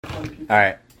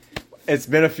right. It's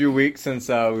been a few weeks since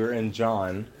we were in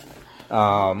John.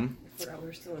 We're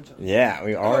still in John. Yeah,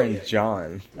 we are in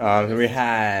John. We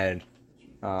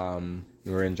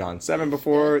were in John 7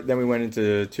 before. Then we went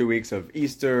into 2 weeks of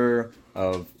Easter,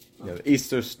 of the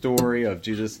Easter story of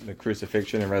Jesus, the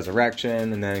crucifixion and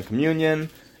resurrection, and then communion,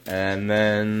 and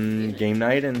then game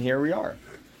night, and here we are.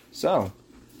 So,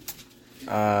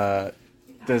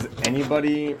 does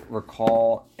anybody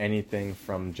recall anything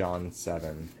from John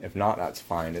 7? If not, that's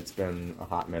fine. It's been a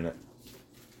hot minute.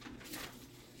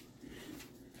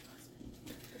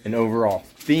 An overall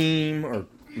theme or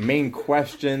main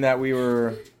question that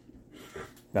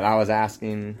I was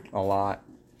asking a lot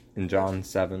in John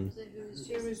 7.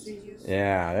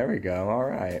 Yeah, there we go. All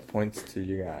right, points to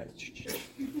you guys.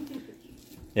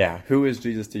 Yeah, who is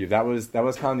Jesus to you? That was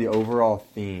kind of the overall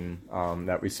theme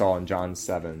that we saw in John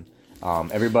 7.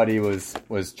 Everybody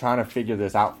was trying to figure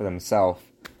this out for themselves,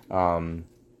 and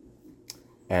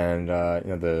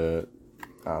the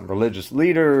religious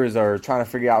leaders are trying to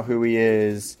figure out who he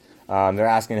is. They're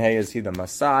asking, hey, is he the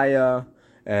Messiah?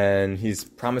 And he's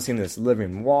promising this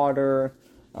living water,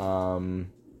 and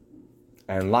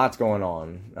lots going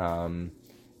on.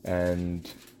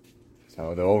 And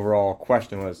so the overall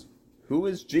question was, who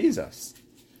is Jesus?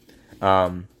 We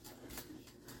kind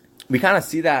of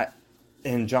see that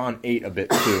in John 8 a bit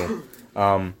too.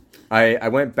 I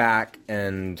went back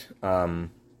and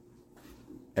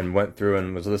went through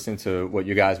and was listening to what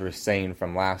you guys were saying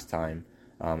from last time.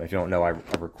 If you don't know, I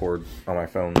record on my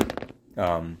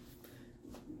phone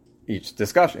each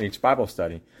discussion, each Bible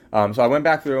study. So I went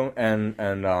back through and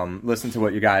listened to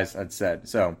what you guys had said.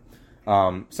 So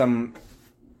some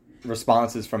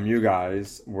responses from you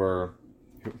guys were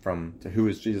who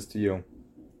is Jesus to you?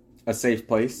 A safe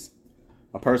place,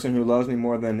 a person who loves me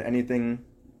more than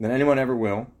anyone ever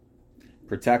will,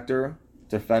 protector,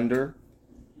 defender,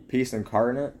 peace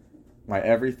incarnate, my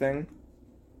everything,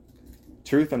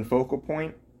 truth and focal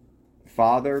point,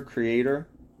 father, creator.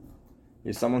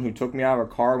 He's someone who took me out of a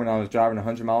car when I was driving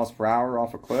 100 miles per hour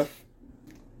off a cliff.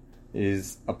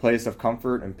 He's a place of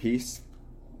comfort and peace,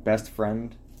 best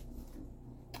friend.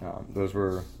 Those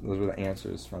were the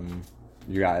answers from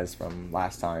you guys from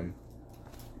last time.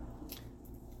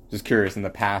 Just curious, in the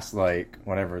past,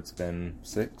 whenever it's been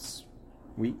 6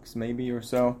 weeks maybe or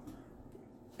so,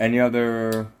 any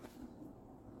other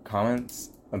comments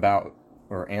about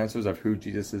or answers of who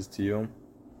Jesus is to you?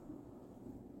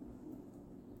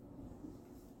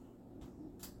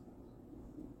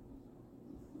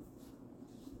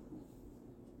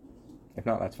 If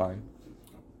not, that's fine.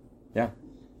 Yeah.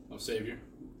 Oh, Savior.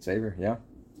 Savior, yeah,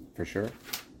 for sure.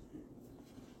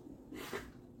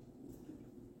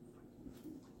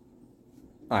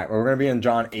 All right, well, we're going to be in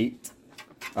John 8.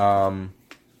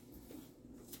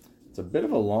 It's a bit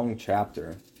of a long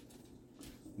chapter,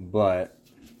 but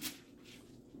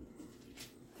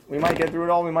we might get through it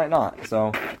all, we might not,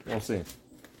 so we'll see.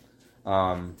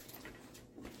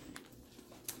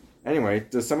 Anyway,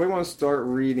 does somebody want to start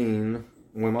reading?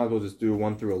 We might as well just do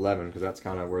 1 through 11, because that's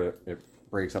kind of where it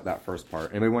breaks up that first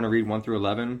part. Anybody want to read 1 through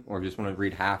 11, or if you just want to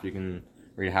read half, you can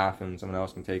read half and someone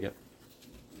else can take it.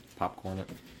 Popcorn it.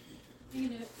 You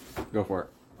can do it. Go for it.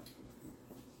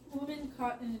 Woman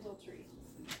caught in adultery.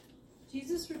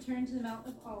 Jesus returned to the Mount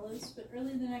of Olives, but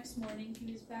early the next morning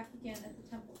he was back again at the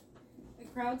temple. A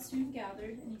crowd soon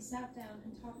gathered, and he sat down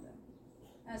and taught them.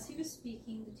 As he was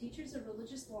speaking, the teachers of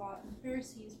religious law and the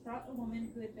Pharisees brought a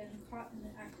woman who had been caught in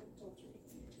the act of adultery.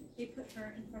 They put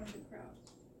her in front of the crowd.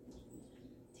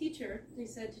 Teacher, they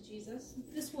said to Jesus,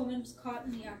 this woman was caught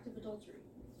in the act of adultery.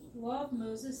 The law of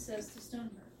Moses says to stone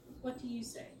her. What do you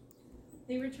say?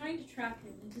 They were trying to trap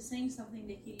him into saying something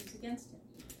they could use against him.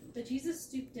 But Jesus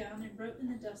stooped down and wrote in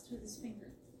the dust with his finger.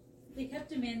 They kept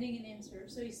demanding an answer,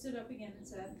 so he stood up again and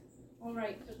said, all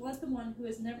right, but let the one who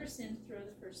has never sinned throw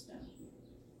the first stone.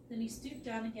 Then he stooped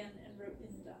down again and wrote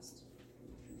in the dust.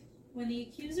 When the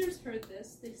accusers heard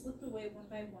this, they slipped away one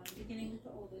by one, beginning with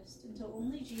the oldest, until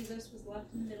only Jesus was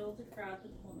left in the middle of the crowd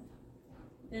with the woman.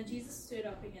 Then Jesus stood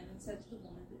up again and said to the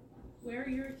woman, where are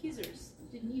your accusers?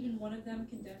 Didn't even one of them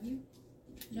condemn you?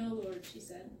 No, Lord, she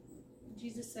said. And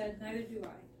Jesus said, neither do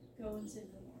I. Go and sin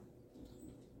no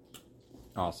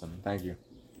more. Awesome. Thank you.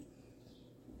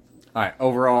 All right.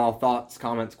 Overall thoughts,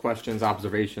 comments, questions,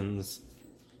 observations.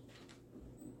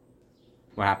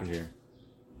 What happened here?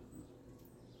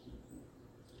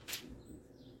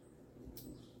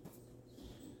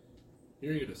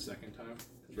 Hearing it a second time,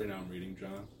 because right now I'm reading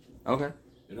John. Okay.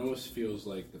 It almost feels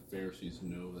like the Pharisees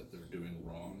know that they're doing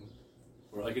wrong.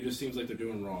 Or it just seems like they're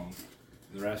doing wrong.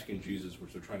 And they're asking Jesus,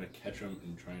 which they're trying to catch him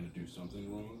and trying to do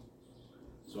something wrong.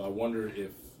 So I wonder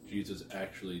if Jesus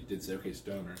actually did say, okay,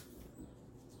 stone her,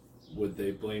 would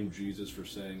they blame Jesus for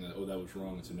saying that, oh, that was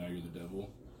wrong, and so now you're the devil?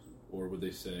 Or would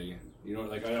they say, you know,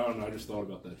 like, I don't know, I just thought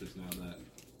about that just now, that,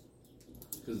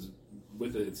 because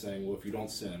with it, it's saying, well, if you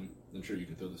don't sin, then sure, you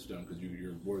can throw the stone, because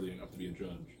you're worthy enough to be a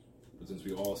judge. But since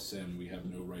we all sin, we have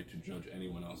no right to judge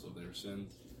anyone else of their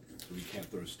sins, so we can't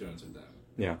throw stones at them.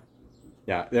 Yeah.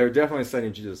 Yeah, they're definitely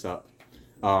setting Jesus up.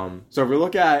 So if we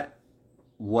look at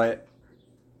what,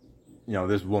 you know,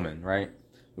 this woman, right?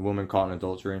 The woman caught in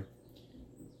adultery.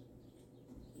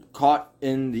 Caught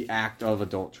in the act of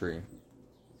adultery.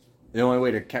 The only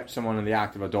way to catch someone in the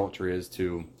act of adultery is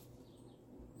to,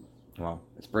 well,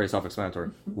 it's very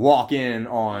self-explanatory. Walk in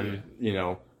on, you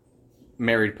know,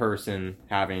 married person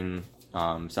having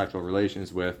sexual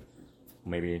relations with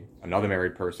maybe another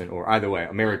married person, or either way,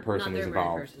 a married person is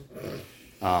involved.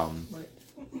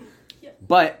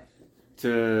 But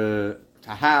to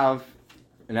have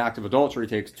an act of adultery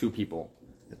takes two people.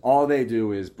 All they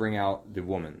do is bring out the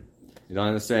woman. You don't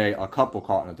have to say a couple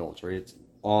caught in adultery. It's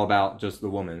all about just the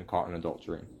woman caught in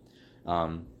adultery.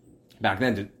 Back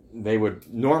then, they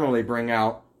would normally bring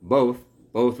out both.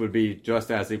 Both would be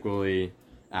just as equally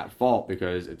at fault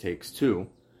because it takes two.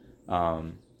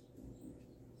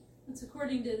 It's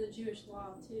according to the Jewish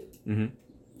law, too. Mm-hmm.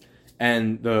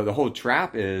 And the whole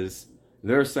trap is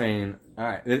they're saying, all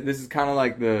right, this is kind of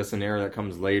like the scenario that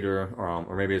comes later,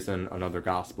 or maybe it's in another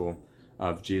gospel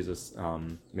of Jesus.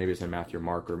 Maybe it's in Matthew or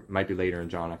Mark, or might be later in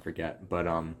John, I forget. But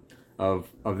of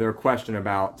their question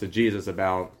to Jesus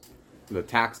about the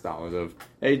tax dollars of,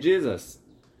 hey, Jesus,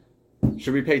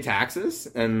 should we pay taxes?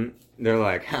 And they're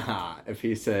like, haha, if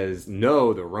he says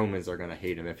no, the Romans are going to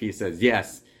hate him. If he says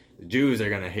yes, the Jews are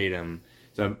going to hate him.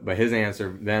 So, but his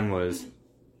answer then was,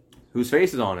 whose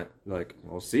face is on it? They're like,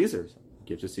 well, Caesar's.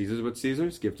 Give to Caesar's what's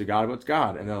Caesar's, give to God what's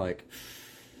God. And they're like,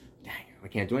 dang, we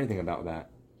can't do anything about that.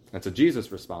 That's a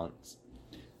Jesus response.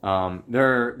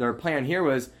 Their plan here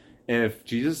was, if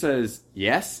Jesus says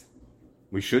yes,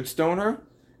 we should stone her,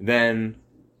 then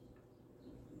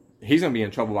he's going to be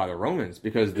in trouble by the Romans,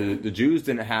 because the Jews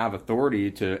didn't have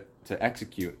authority to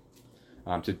execute,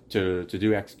 to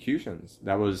do executions.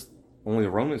 That was only the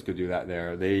Romans could do that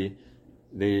there. The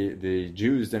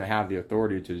Jews didn't have the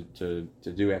authority to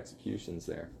do executions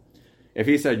there. If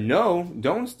he said no,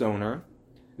 don't stone her,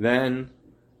 then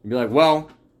you'd be like, well,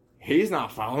 he's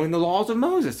not following the laws of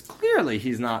Moses. Clearly,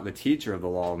 he's not the teacher of the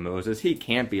law of Moses. He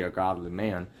can't be a godly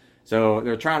man. So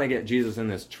they're trying to get Jesus in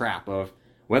this trap of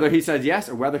whether he says yes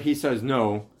or whether he says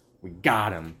no, we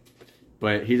got him.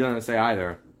 But he doesn't say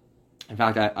either. In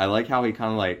fact, I like how he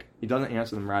kind of like, he doesn't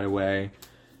answer them right away.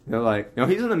 They're like, you know,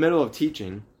 he's in the middle of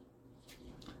teaching.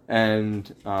 And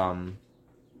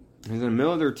he's in the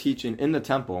middle of their teaching in the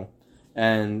temple.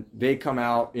 And they come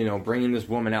out, you know, bringing this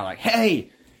woman out like, hey,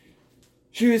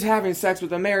 she was having sex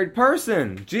with a married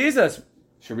person. Jesus,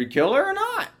 should we kill her or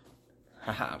not?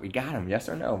 Haha, we got him. Yes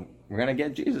or no? We're going to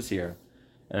get Jesus here.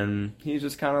 And he's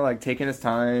just kind of like taking his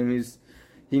time.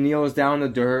 He kneels down in the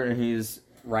dirt and he's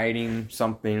writing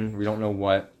something. We don't know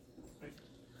what.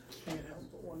 Can't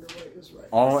help but wonder what he was writing.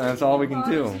 And that's all we can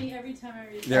Bothers do. me every time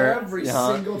I read Every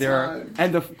single time.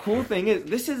 And the cool thing is,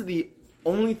 this is the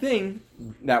only thing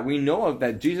that we know of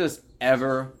that Jesus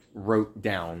ever wrote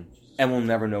down, and we'll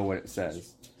never know what it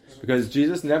says. Because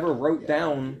Jesus never wrote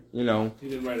down, you know, He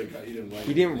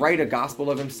didn't write a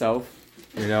gospel of himself.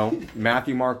 You know,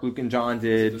 Matthew, Mark, Luke, and John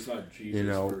did. It's not Jesus, You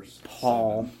know, verse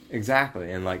Paul, 7.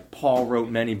 exactly, and like Paul wrote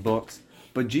many books,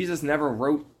 but Jesus never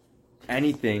wrote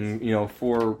anything, you know,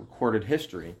 for recorded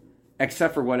history,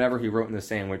 except for whatever he wrote in the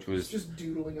sand, which was Just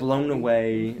doodling blown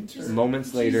away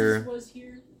moments later. Jesus was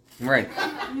here. Right.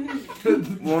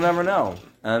 We'll never know,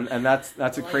 and that's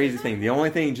a crazy thing. The only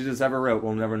thing Jesus ever wrote,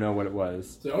 we'll never know what it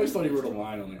was. So I always thought he wrote a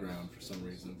line on the ground for some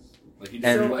reason. Like he just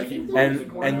And wrote, like he wrote and the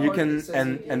ground. and you can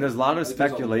and there's a lot of Like, there's a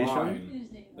speculation.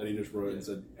 line that he just wrote and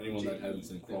said, anyone that hasn't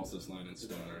sinned, cross this line and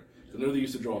stone her. So I know they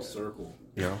used to draw a circle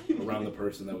Yeah. around the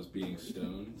person that was being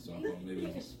stoned. So I thought maybe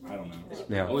it was, I don't know.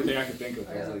 Yeah. The only thing I could think of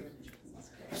was like,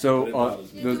 So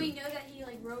Do we know that he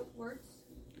like wrote words?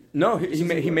 no, he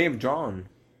may have drawn.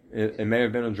 It may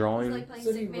have been a drawing. Like playing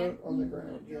Said he sick man? wrote on the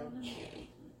ground, yeah.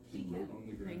 he wrote on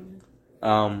the ground.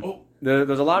 Oh.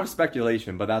 There's a lot of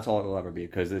speculation, but that's all it'll ever be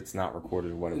because it's not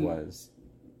recorded what it was.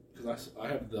 Because I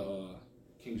have the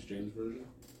King James version,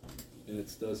 and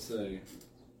it does say,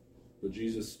 but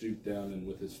Jesus stooped down and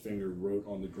with his finger wrote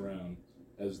on the ground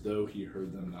as though he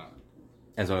heard them not.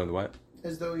 As though the what?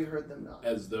 As though he heard them not.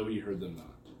 As though he heard them not.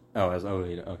 Oh, as though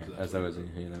he okay. So As though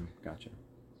he hear them. Gotcha.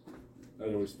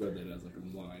 I always read that as like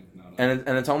a line, not a...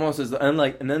 And it's almost as and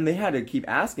then they had to keep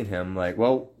asking him like,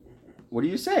 well, what do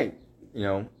you say? You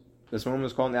know, this woman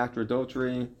was caught in the act of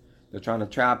adultery. They're trying to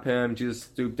trap him. Jesus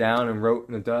stooped down and wrote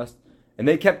in the dust. And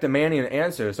they kept demanding an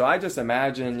answer. So I just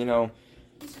imagine,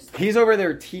 he's over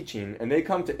there teaching, and they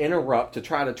come to interrupt to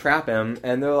try to trap him,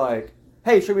 and they're like,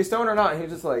 hey, should we stone or not? And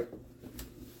he's just like,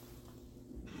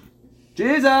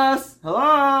 Jesus,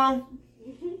 hello?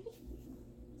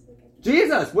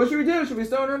 Jesus, what should we do? Should we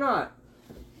stone or not?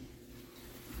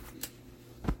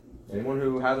 Anyone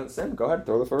who hasn't sinned, go ahead,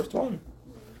 throw the first one.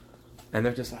 And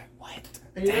they're just like, what?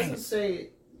 And he doesn't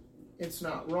say it's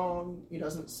not wrong. He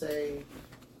doesn't say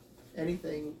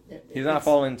anything. He's not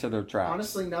falling into their trap.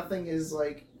 Honestly, nothing is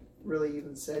like really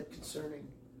even said concerning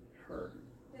her.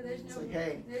 Yeah, there's It's no. like,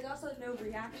 hey. There's also no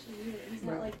reaction either. He's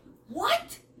not Right. like,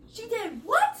 what? She did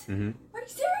what? Mm-hmm. Are you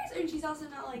serious? And she's also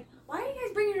not like, why are you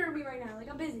guys bringing her to me right now? Like,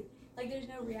 I'm busy. Like, there's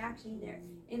no reaction there.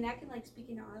 And that can, like, speak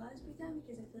into our lives with them,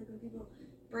 because I feel like when people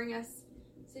bring us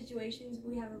situations,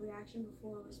 we have a reaction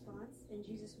before a response. And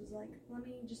Jesus was like, let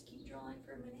me just keep drawing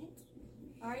for a minute.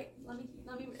 All right, let me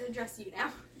address you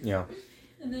now. Yeah.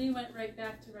 And then he went right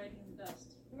back to writing in the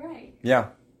dust. Right. Yeah.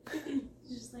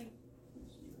 He's just like,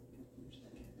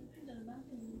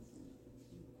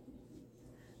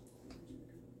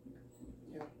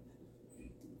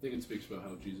 I think it speaks about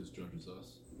how Jesus judges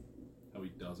us, how he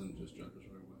doesn't just judge us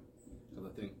right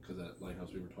away. Because at Lighthouse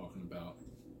we were talking about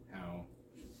how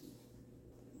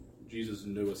Jesus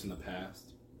knew us in the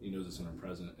past, he knows us in our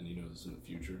present, and he knows us in the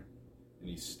future, and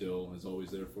he still is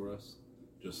always there for us.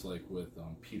 Just like with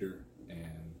Peter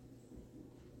and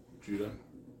Judah,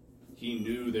 he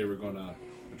knew they were going to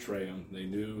betray him. They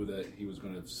knew that he was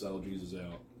going to sell Jesus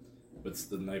out, but it's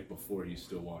the night before he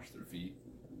still washed their feet.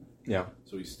 Yeah.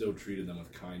 So he still treated them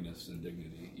with kindness and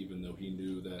dignity, even though he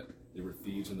knew that they were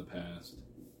thieves in the past.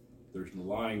 They're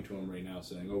lying to him right now,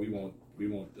 saying, "Oh, we won't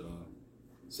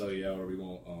sell you out, or we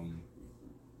won't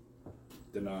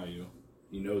deny you."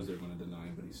 He knows they're going to deny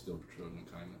him, but he still showed them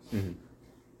kindness.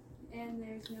 Mm-hmm. And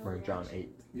there's no Or in John 8.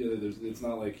 Yeah, it's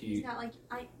not like he. It's not like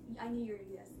I knew you were gonna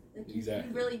do this. Like, Exactly.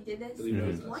 You really did this. But he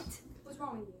knows What? us. What's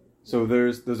wrong with you? So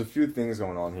there's a few things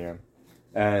going on here,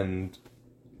 and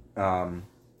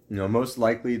most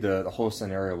likely the whole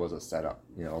scenario was a setup.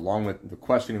 Along with the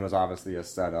questioning was obviously a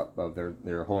setup of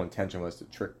their whole intention was to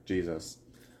trick Jesus,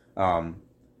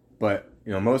 but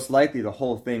most likely the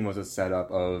whole thing was a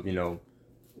setup of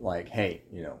like, hey,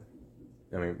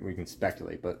 I mean, we can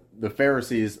speculate, but the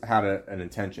Pharisees had an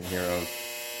intention here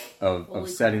of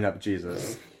setting up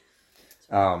Jesus,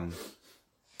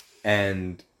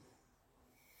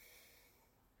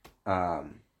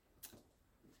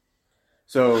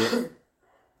 so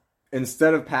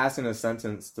instead of passing a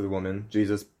sentence to the woman,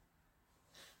 Jesus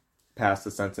passed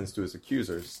a sentence to his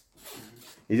accusers.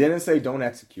 He didn't say don't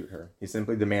execute her. He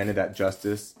simply demanded that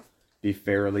justice be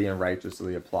fairly and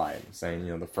righteously applied,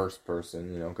 saying, the first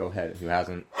person, go ahead, who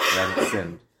hasn't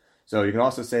sinned. So you can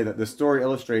also say that this story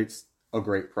illustrates a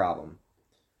great problem.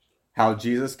 How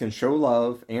Jesus can show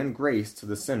love and grace to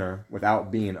the sinner without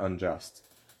being unjust,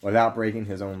 without breaking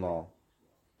his own law.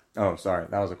 Oh, sorry,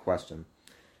 that was a question.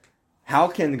 How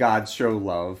can God show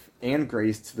love and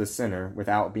grace to the sinner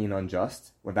without being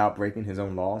unjust, without breaking his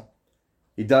own law?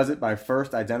 He does it by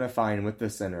first identifying with the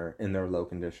sinner in their low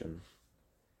condition.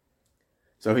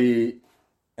 So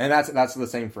that's the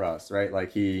same for us, right?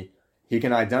 Like he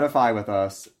can identify with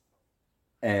us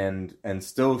and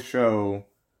still show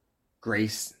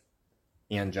grace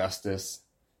and justice,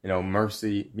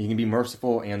 mercy. He can be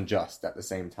merciful and just at the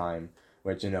same time,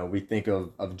 which, we think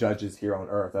of judges here on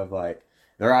earth of like,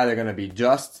 they're either going to be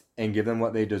just and give them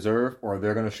what they deserve, or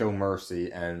they're going to show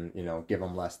mercy and, give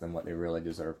them less than what they really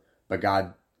deserve. But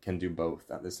God can do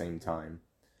both at the same time.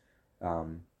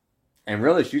 And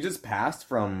really, she just passed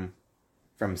from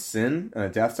sin and a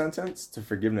death sentence to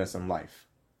forgiveness and life.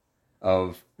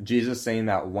 Of Jesus saying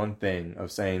that one thing,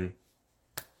 of saying,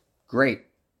 great.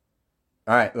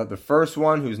 All right, let the first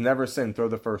one who's never sinned throw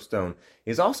the first stone.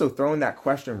 He's also throwing that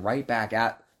question right back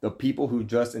at the people who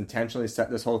just intentionally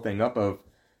set this whole thing up of,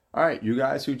 all right, you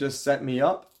guys who just set me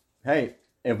up, hey,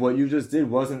 if what you just did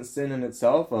wasn't sin in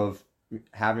itself of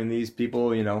having these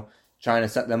people, trying to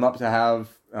set them up to have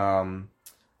an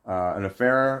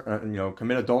affair,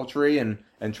 commit adultery and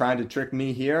trying to trick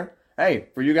me here. Hey,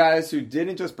 for you guys who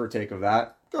didn't just partake of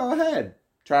that, go ahead.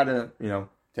 Try to,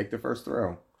 take the first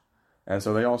throw. And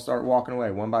so they all start walking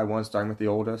away one by one, starting with the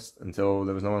oldest until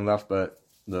there was no one left but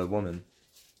the woman.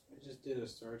 I just did a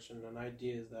search, and an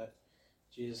idea is that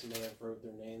Jesus may have wrote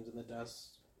their names in the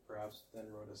dust, perhaps then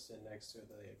wrote a sin next to it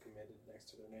that they had committed next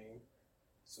to their name.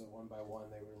 So one by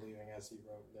one, they were leaving as he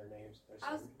wrote their names.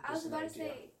 I was about to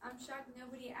say, I'm shocked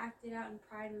nobody acted out in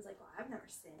pride and was like, well, I've never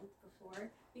sinned before.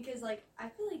 Because, like, I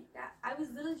feel like that, I was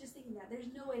literally just thinking that. There's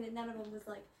no way that none of them was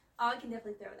like, oh, I can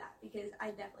definitely throw that because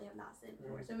I definitely have not sinned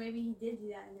before. So maybe he did do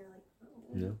that and they're like,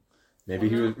 oh. Yeah. Maybe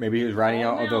he was writing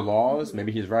out other laws.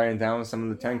 Maybe he's writing down some of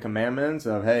the 10 Commandments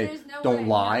of, hey, don't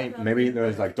lie. Maybe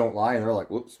there's like, don't lie, and they're like,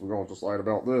 whoops, we're going to just lie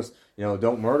about this. You know,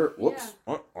 don't murder. Whoops,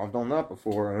 I've done that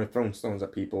before. And they're throwing stones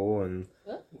at people. And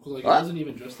it wasn't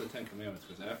even just the 10 Commandments,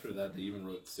 because after that they even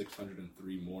wrote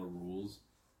 603 more rules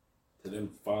to then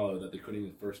follow that they couldn't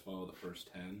even first follow the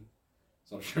first 10.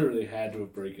 So I'm sure they had to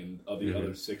have broken the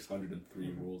other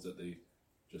 603 rules that they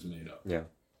just made up. Yeah.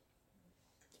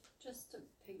 Just to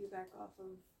piggyback off of,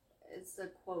 it's a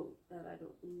quote that I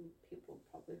don't people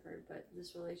probably heard, but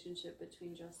this relationship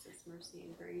between justice, mercy,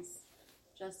 and grace.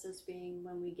 Justice being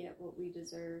when we get what we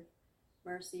deserve,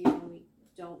 mercy when we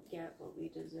don't get what we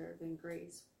deserve, and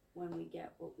grace when we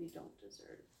get what we don't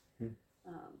deserve.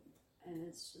 And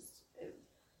it's just, it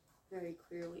very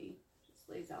clearly just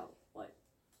lays out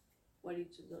what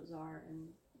each of those are and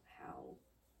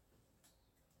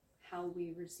how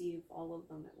we receive all of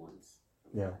them at once.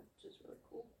 Yeah. Which is really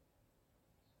cool.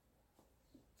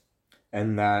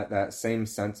 And that same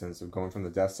sentence of going from the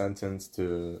death sentence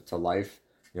to life,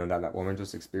 you know, that woman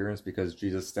just experienced because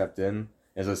Jesus stepped in,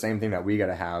 is the same thing that we got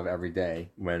to have every day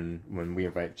when we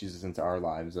invite Jesus into our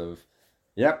lives of,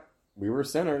 yep, we were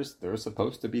sinners. There was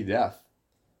supposed to be death.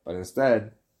 But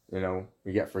instead, you know,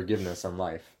 we get forgiveness and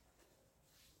life.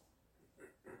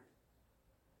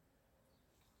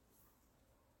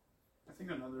 I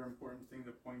think another important thing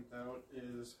to point out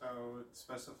is how it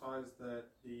specifies that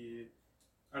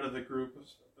out of the group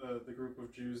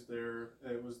of Jews there,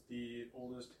 it was the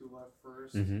oldest who left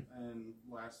first, and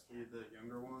lastly the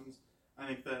younger ones. I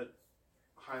think that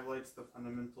highlights the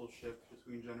fundamental shift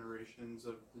between generations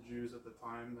of the Jews at the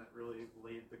time that really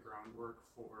laid the groundwork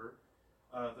for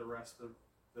the rest of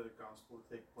the gospel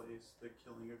to take place, the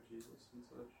killing of Jesus and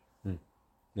such.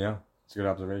 Yeah, it's a good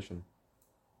observation.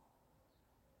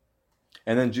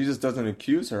 And then Jesus doesn't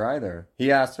accuse her either.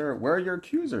 He asks her, where are your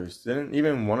accusers? Didn't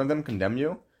even one of them condemn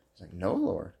you? He's like, no,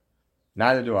 Lord.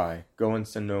 Neither do I. Go and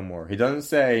sin no more. He doesn't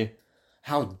say,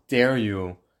 how dare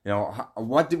you? You know,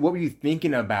 what were you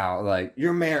thinking about? Like,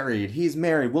 you're married. He's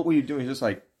married. What were you doing? He's just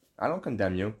like, I don't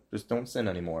condemn you. Just don't sin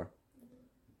anymore.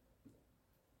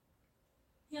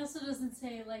 He also doesn't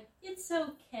say, like, it's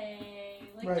okay.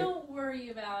 Like, Right. don't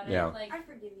worry about it. Yeah. Like, I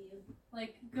forgive you.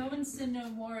 like, go and sin no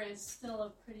more is still a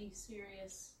pretty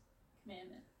serious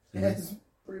commandment. Yeah, it's a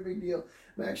pretty big deal.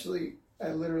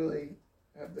 I literally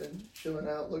have been chilling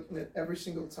out, looking at every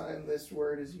single time this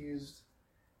word is used,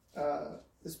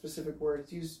 this specific word.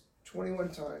 It's used 21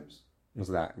 times. What's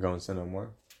that? Go and sin no more?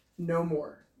 No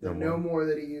more. The no more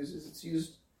that he uses. It's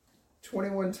used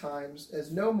 21 times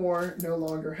as no more, no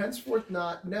longer, henceforth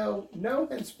not, no,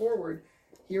 henceforward,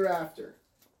 hereafter.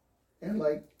 And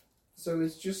like, so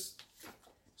it's just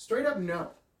straight up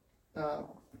no.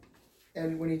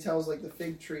 And when he tells like the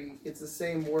fig tree, it's the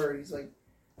same word. He's like,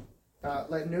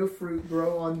 let no fruit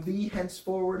grow on thee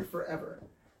henceforward forever.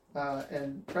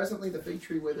 And presently the fig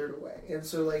tree withered away. And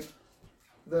so like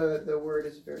the word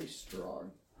is very strong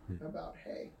about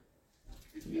hey.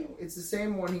 You know, it's the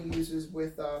same one he uses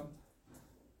with the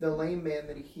lame man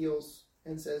that he heals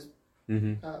and says,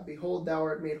 behold, thou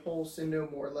art made whole, sin no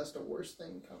more, lest a worse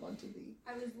thing come unto thee.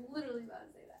 I was literally about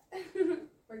to say that.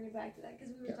 Bring it back to that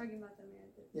because we were talking about the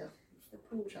man at the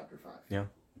pool. Chapter 5. Yeah.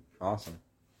 Awesome.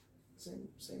 Same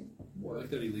I word. like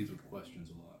that he leads with questions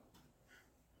a lot.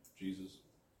 Jesus,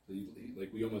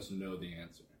 like we almost know the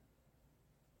answer.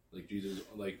 Like Jesus,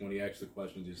 like when he asks the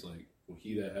questions, he's like, well,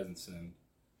 he that hasn't sinned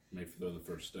may throw the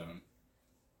first stone.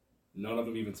 None of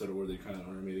them even said a word. They kind of,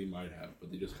 or maybe they might have, but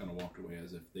they just kind of walked away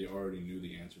as if they already knew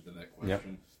the answer to that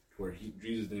question. To where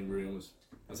Jesus didn't really almost,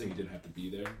 I'm not saying he didn't have to be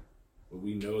there, but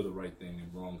we know the right thing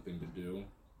and wrong thing to do,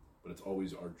 but it's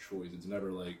always our choice. It's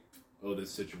never like, oh,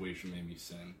 this situation made me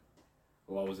sin.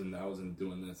 Oh, I was in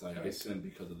doing this. I sinned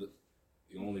because of the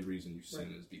only reason you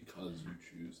sin is because you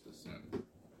choose to sin.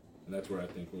 And that's where I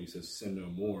think when he says sin no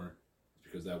more, it's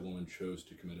because that woman chose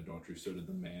to commit adultery. So did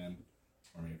the man.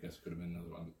 Or I mean, I guess it could have been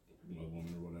another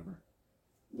woman or whatever.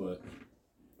 But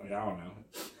I don't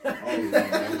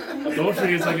know.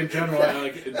 Adultery is like in general.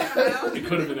 It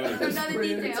could have been anything. Another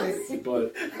details.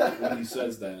 But when he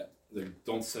says that, like,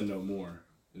 don't sin no more,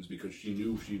 it's because she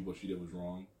knew what she did was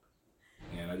wrong.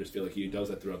 And I just feel like he does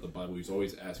that throughout the Bible. He's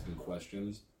always asking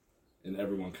questions, and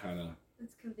everyone kind of.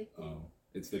 It's convicting.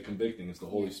 It's the convicting. It's the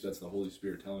That's the Holy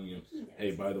Spirit telling you,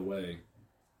 hey, by the way,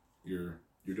 you're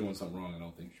doing something wrong. I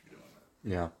don't think you should be doing that.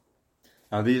 Yeah.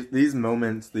 Now these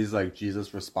moments, these like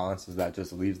Jesus responses that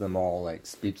just leaves them all like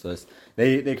speechless.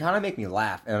 They kind of make me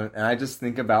laugh, and I just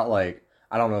think about like,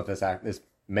 I don't know if this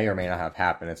may or may not have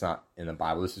happened. It's not in the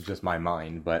Bible. This is just my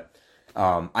mind, but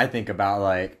I think about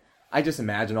like, I just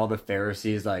imagine all the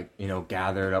Pharisees like, you know,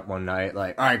 gathered up one night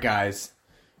like, all right guys,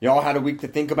 y'all had a week to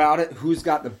think about it. Who's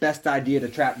got the best idea to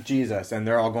trap Jesus? And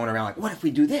they're all going around like, what if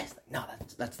we do this? No,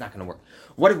 that's not going to work.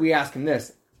 What if we ask him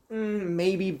this?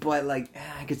 Maybe, but like,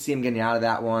 I could see him getting out of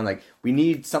that one. Like, we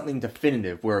need something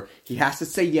definitive where he has to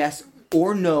say yes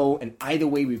or no, and either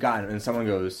way we've got him. And someone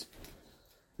goes,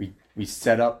 we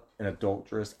set up an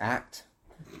adulterous act,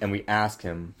 and we ask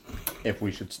him if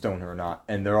we should stone her or not.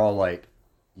 And they're all like,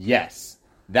 yes,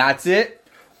 that's it.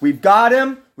 We've got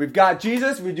him. We've got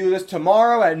Jesus. We do this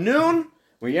tomorrow at noon.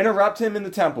 We interrupt him in the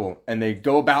temple, and they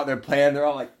go about their plan. They're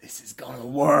all like, this is going to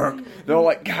work. They're all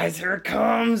like, guys, here it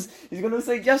comes. He's going to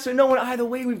say yes or no, and either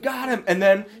way, we've got him. And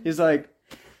then he's like,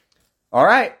 all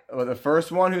right, well, the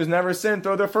first one who's never sinned,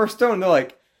 throw their first stone. And they're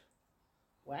like,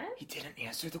 what? He didn't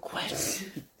answer the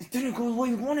question. It didn't go the way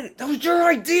we wanted it. That was your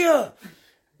idea.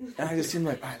 And I just seemed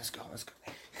like, all right, let's go.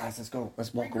 Guys, let's go.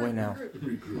 Let's walk away now.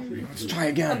 Let's try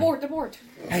again. Abort.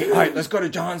 Hey, all right, let's go to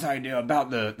John's idea about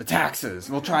the taxes.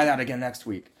 We'll try that again next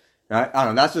week. I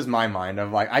don't know. That's just my mind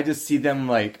of like, I just see them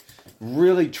like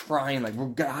really trying, like,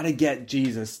 we've got to get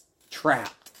Jesus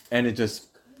trapped. And it just,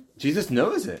 Jesus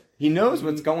knows it. He knows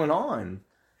what's going on. And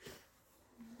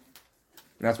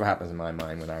that's what happens in my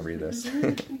mind when I read this.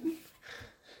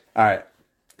 All right,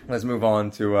 let's move on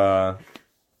to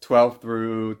 12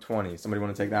 through 20. Somebody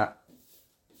want to take that?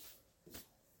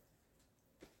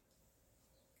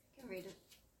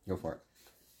 Go for it.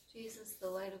 Jesus, the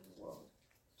light of the world.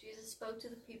 Jesus spoke to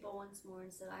the people once more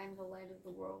and said, I am the light of the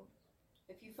world.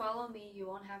 If you follow me, you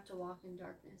won't have to walk in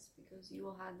darkness, because you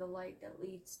will have the light that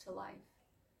leads to life.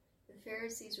 The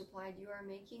Pharisees replied, you are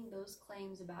making those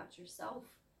claims about yourself.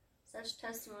 Such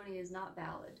testimony is not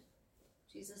valid.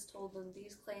 Jesus told them,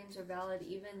 these claims are valid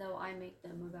even though I make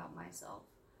them about myself.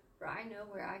 For I know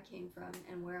where I came from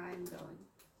and where I am going,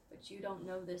 but you don't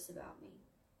know this about me.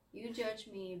 You judge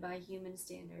me by human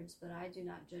standards, but I do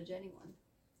not judge anyone.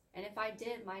 And if I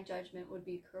did, my judgment would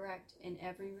be correct in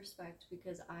every respect,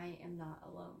 because I am not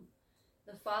alone.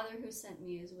 The Father who sent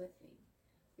me is with me.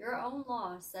 Your own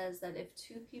law says that if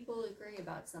two people agree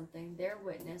about something, their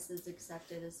witness is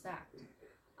accepted as fact.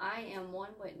 I am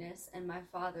one witness, and my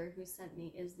Father who sent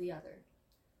me is the other.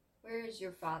 Where is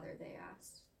your Father? They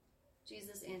asked.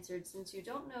 Jesus answered, since you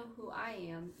don't know who I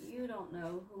am, you don't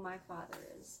know who my Father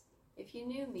is. If you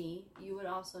knew me, you would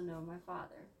also know my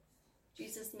Father.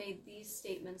 Jesus made these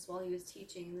statements while he was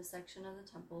teaching in the section of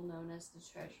the temple known as the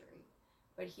treasury,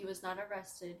 but he was not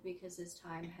arrested because his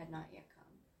time had not yet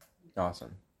come.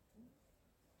 Awesome.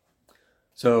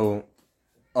 So,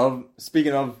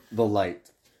 speaking of the light,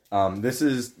 this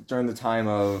is during the time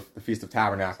of the Feast of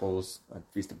Tabernacles,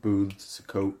 Feast of Booths,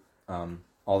 Sukkot,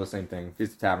 all the same thing,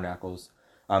 Feast of Tabernacles.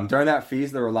 During that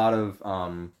feast, there were a lot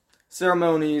of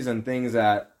ceremonies and things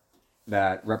that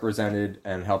represented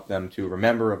and helped them to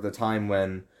remember of the time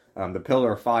when the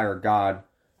pillar of fire God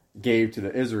gave to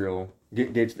the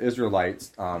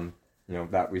Israelites,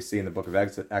 that we see in the book of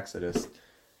Exodus,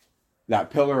 that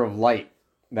pillar of light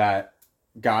that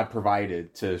God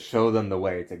provided to show them the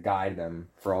way, to guide them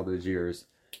for all those years.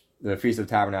 The Feast of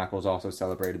Tabernacles also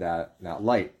celebrated that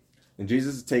light. And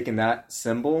Jesus is taking that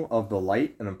symbol of the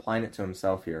light and applying it to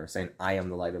himself here, saying, I am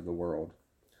the light of the world.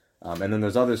 And then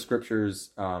there's other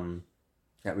scriptures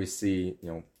that we see,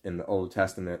 in the Old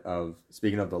Testament of,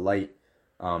 speaking of the light,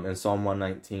 in Psalm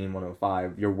 119,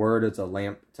 105, your word is a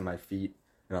lamp to my feet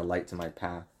and a light to my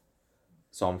path.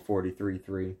 Psalm 43,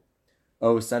 3.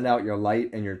 Oh, send out your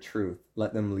light and your truth.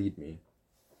 Let them lead me.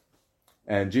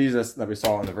 And Jesus, that we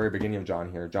saw in the very beginning of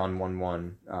John here, John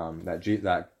 1:1, that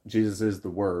Jesus is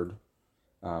the Word.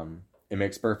 It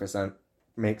makes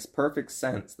perfect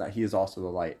sense that he is also the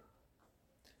light.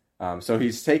 So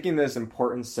he's taking this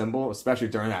important symbol, especially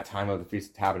during that time of the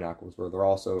Feast of Tabernacles, where they're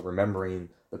also remembering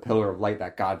the pillar of light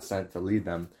that God sent to lead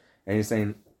them. And he's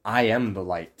saying, I am the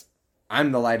light.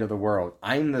 I'm the light of the world.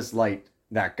 I'm this light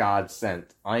that God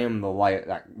sent. I am the light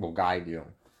that will guide you.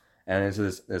 And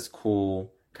it's this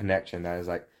cool connection that is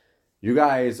like, you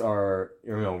guys are,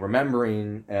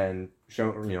 remembering and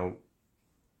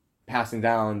passing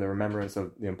down the remembrance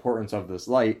of the importance of this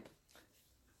light.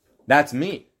 That's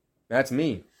me. That's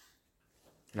me.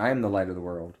 I am the light of the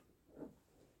world.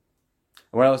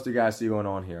 What else do you guys see going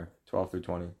on here? 12 through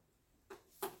 20.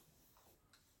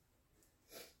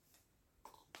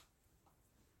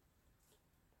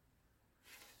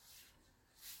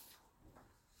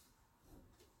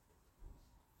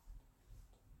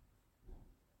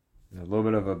 a little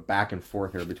bit of a back and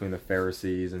forth here between the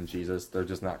Pharisees and Jesus. They're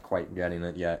just not quite getting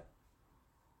it yet.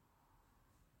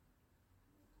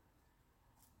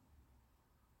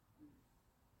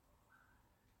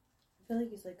 I feel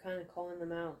like he's like kind of calling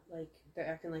them out, like they're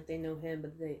acting like they know him,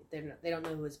 but they don't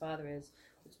know who his father is.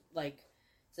 Which, like,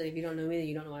 so if you don't know me, then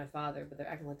you don't know my father. But they're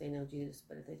acting like they know Jesus.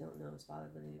 But if they don't know his father,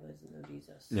 then he doesn't know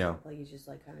Jesus. Yeah. Like he's just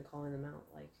like kind of calling them out,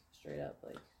 like straight up,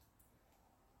 like.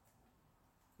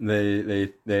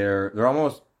 They're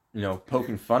almost, you know,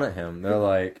 poking fun at him. They're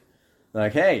like,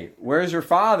 hey, where's your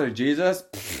father, Jesus?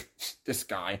 This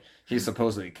guy, he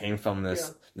supposedly came from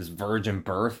this virgin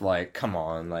birth. Like, come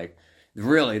on, like,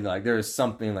 really, like, there's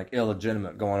something like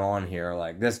illegitimate going on here.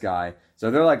 Like this guy,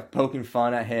 so they're like poking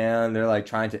fun at him. They're like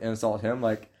trying to insult him.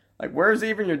 Like where's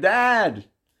even your dad?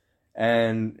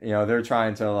 And you know, they're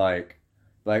trying to like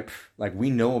we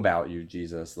know about you,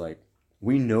 Jesus. Like.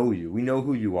 We know you. We know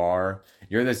who you are.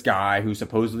 You're this guy who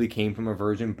supposedly came from a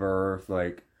virgin birth.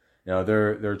 Like, you know,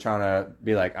 they're trying to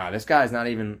be like, this guy's not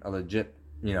even a legit,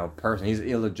 you know, person. He's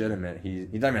illegitimate. He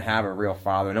doesn't even have a real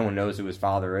father. No one knows who his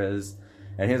father is.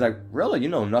 And he's like, really, you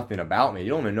know nothing about me. You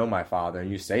don't even know my father.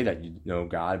 And you say that you know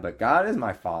God, but God is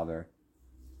my father.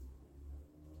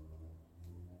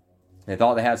 They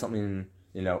thought they had something,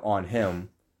 you know, on him,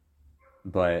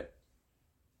 but,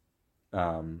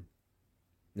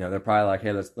 you know, they're probably like,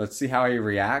 hey, let's see how he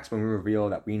reacts when we reveal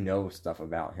that we know stuff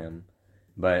about him.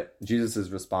 But Jesus'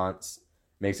 response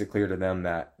makes it clear to them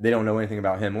that they don't know anything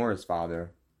about him or his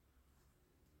father.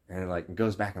 And it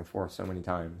goes back and forth so many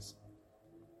times.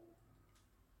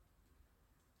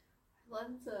 I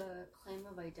love the claim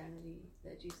of identity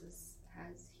that Jesus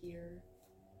has here.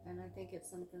 And I think it's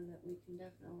something that we can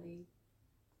definitely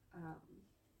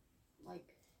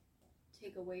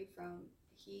take away from.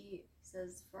 He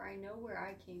says, for I know where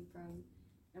I came from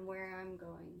and where I'm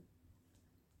going.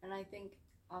 And I think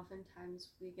oftentimes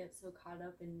we get so caught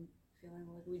up in feeling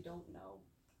like we don't know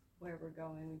where we're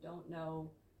going. We don't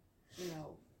know, you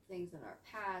know, things in our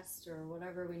past or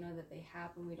whatever. We know that they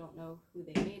happen. We don't know who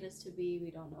they made us to be.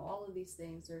 We don't know all of these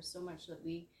things. There's so much that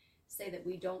we say that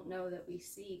we don't know, that we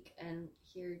seek. And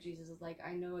here Jesus is like,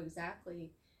 I know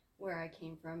exactly where I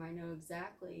came from. I know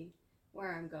exactly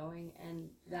where I'm going, and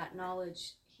that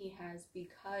knowledge he has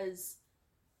because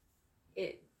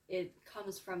it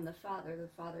comes from the Father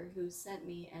who sent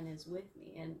me and is with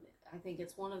me. And I think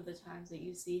it's one of the times that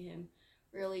you see him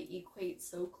really equate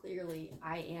so clearly,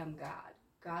 I am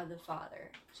God the Father,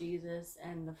 Jesus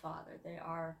and the Father. They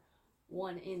are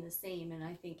one in the same. And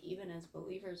I think even as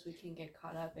believers, we can get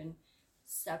caught up in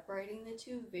separating the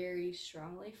two very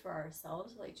strongly for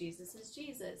ourselves. Like, Jesus is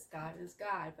Jesus, God is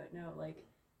God, but no, like,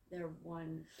 they're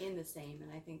one in the same.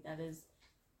 And I think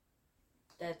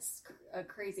that's a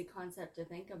crazy concept to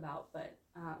think about, but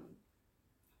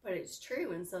it's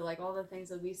true. And so, like, all the things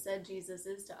that we said Jesus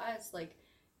is to us, like,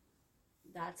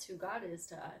 that's who God is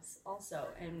to us also.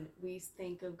 And we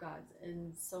think of God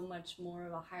in so much more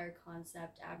of a higher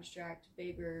concept, abstract,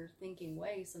 bigger thinking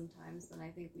way sometimes than I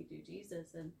think we do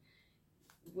Jesus. And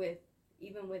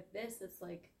even with this, it's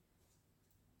like,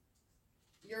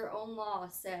 your own law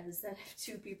says that if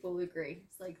two people agree,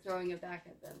 it's like throwing it back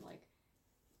at them, like,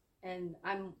 and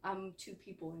I'm two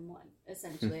people in one,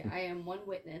 essentially. I am one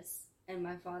witness, and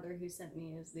my Father who sent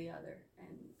me is the other.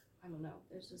 And I don't know,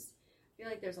 I feel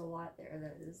like there's a lot there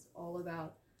that is all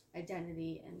about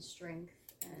identity and strength,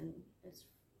 and it's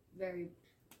very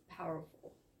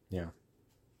powerful. Yeah.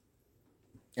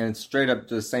 And it's straight up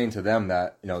just saying to them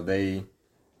that, you know,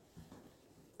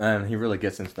 and he really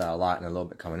gets into that a lot in a little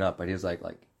bit coming up, but he's like,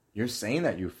 you're saying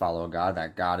that you follow God,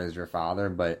 that God is your Father,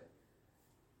 but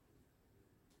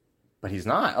he's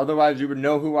not. Otherwise, you would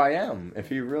know who I am if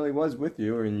he really was with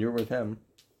you and you're with him.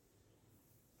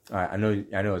 All right, I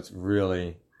know it's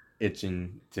really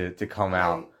itching to come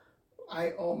out.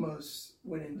 I almost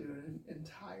went into an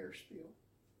entire spiel.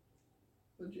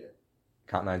 Legit.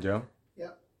 Cotton Eye Joe?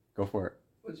 Yep. Go for it.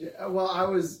 Legit. Well, I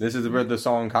was... This is where the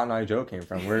song Cotton Eye Joe came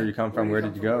from. Where did you come from? Where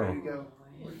did you go? Where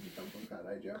did you come from, Cotton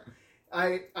Eye Joe?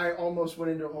 I almost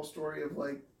went into a whole story of,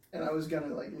 like, and I was going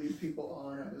to, like, lead people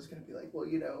on. I was going to be like, well,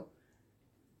 you know,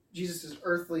 Jesus'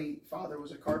 earthly father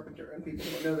was a carpenter, and people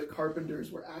don't know that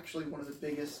carpenters were actually one of the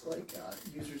biggest, like,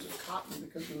 users of cotton,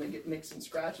 because when they get nicks and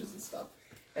scratches and stuff.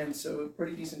 And so a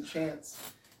pretty decent chance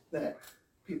that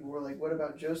people were like, what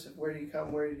about Joseph? Where did he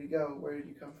come? Where did he go? Where did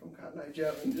you come from, Cotton Eye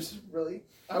Joe? And just really,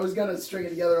 I was going to string it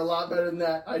together a lot better than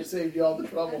that. I saved you all the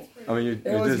trouble. I mean, you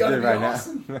just did right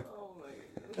awesome. now.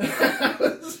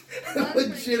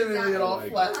 Legitimately, it all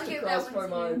flashed across my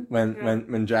mind.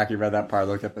 When Jackie read that part, I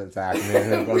looked up at Zach,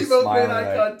 and they we both smiling, made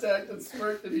eye contact and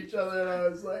smirked at each other, and I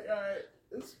was like, all right.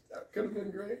 That could have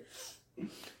been great.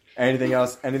 Anything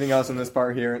else in this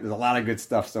part here? There's a lot of good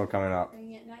stuff still coming up.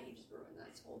 Dang it, now you just ruined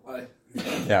that whole part.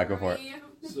 Yeah, go for it.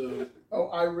 So Oh,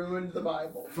 I ruined the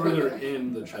Bible. further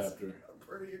in the chapter,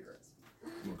 Pretty aggressive.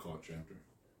 I'm gonna call it chapter.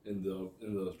 In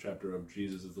the chapter of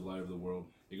Jesus is the light of the world,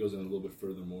 he goes in a little bit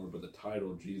further more, but the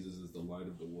title Jesus is the light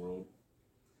of the world.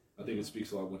 I think it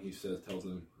speaks a lot when he tells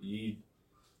them, Ye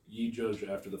judge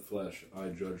after the flesh, I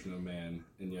judge no man,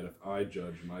 and yet if I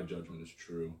judge, my judgment is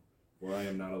true. For I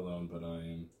am not alone, but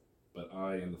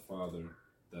I and the Father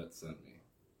that sent me.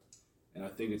 And I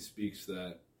think it speaks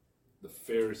that the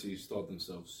Pharisees thought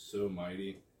themselves so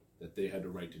mighty that they had the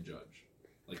right to judge.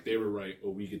 Like they were right, oh,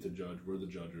 we get to judge, we're the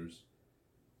judges.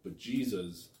 But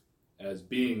Jesus, as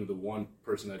being the one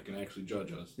person that can actually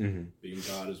judge us, being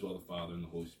God as well, the Father and the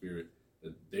Holy Spirit,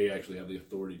 that they actually have the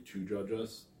authority to judge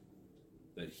us,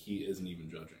 that he isn't even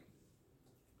judging.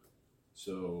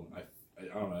 So I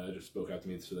don't know, it just spoke out to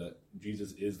me so that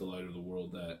Jesus is the light of the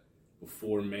world, that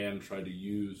before man tried to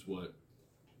use what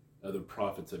other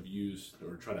prophets have used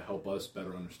or try to help us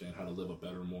better understand how to live a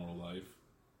better moral life,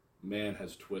 man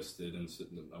has twisted, and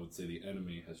I would say the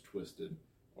enemy has twisted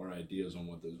our ideas on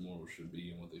what those morals should be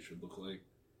and what they should look like,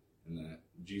 and that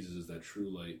Jesus is that true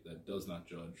light that does not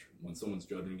judge. When someone's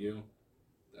judging you,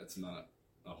 that's not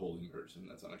a holy person,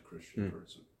 that's not a Christian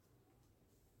person.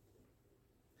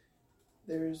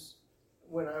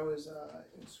 When I was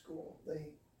in school,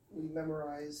 we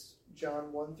memorized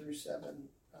John 1-7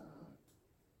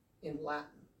 in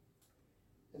Latin.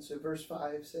 And so verse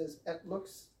 5 says, Et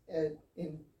lux et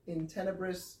in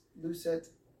tenebris lucet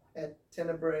et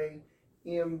tenebrae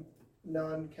eam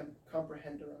non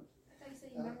comprehenderum. I thought you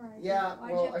said you memorized Yeah, it. Why'd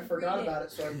you well, have I to forgot read about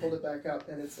it, so I pulled it back up,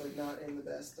 and it's like not in the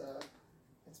best.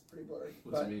 It's pretty blurry.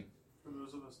 What's it mean? For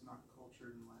those of us not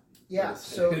cultured in Latin. Yeah,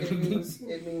 so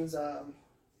it means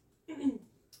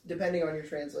depending on your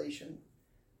translation,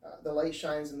 the light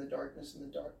shines in the darkness,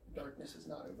 and the darkness is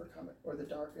not overcome it, or the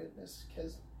darkness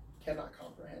cannot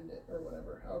comprehend it, or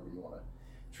whatever, however you want to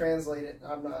translate it.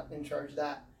 I'm not in charge of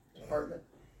that department.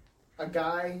 A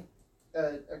guy,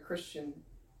 a Christian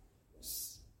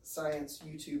science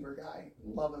YouTuber guy,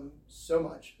 love him so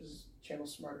much. His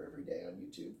channel's Smarter Every Day on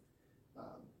YouTube.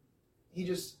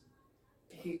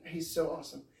 He's so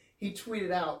awesome. He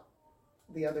tweeted out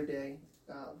the other day,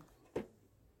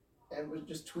 and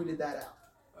just tweeted that out.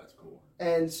 That's cool.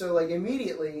 And so, like,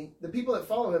 immediately, the people that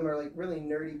follow him are, like, really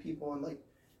nerdy people and, like,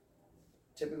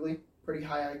 typically pretty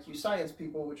high IQ science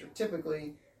people, which are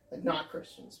typically, like, not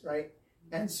Christians, right?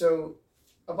 And so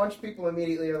a bunch of people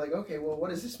immediately are like, okay, well, what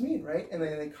does this mean, right? And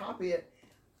then they copy it.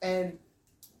 And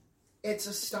it's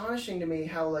astonishing to me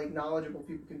how, like, knowledgeable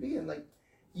people can be. And, like,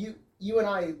 you and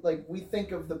I, like, we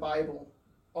think of the Bible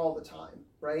all the time,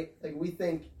 right? Like, we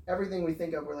think, everything we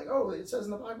think of, we're like, oh, it says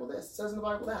in the Bible this, it says in the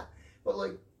Bible that. But,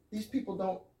 like, these people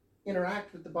don't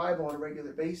interact with the Bible on a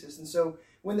regular basis. And so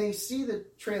when they see the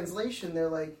translation, they're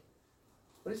like,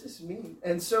 what does this mean?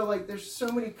 And so, like, there's so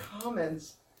many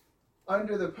comments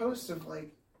under the post of,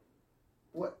 like,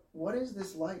 what is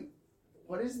this light?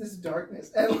 What is this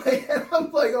darkness? And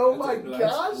I'm like, oh my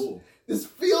gosh, cool. This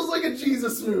feels like a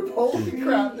Jesus move. Holy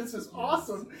crap, this is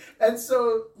awesome. And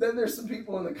so then there's some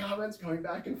people in the comments going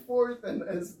back and forth, and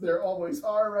as there always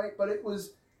are, right? But it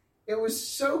was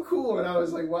so cool, and I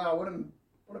was like, wow, what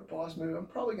a boss move. I'm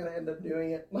probably going to end up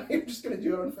doing it. Like, I'm just going to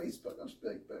do it on Facebook. I'll just be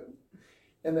like, boom.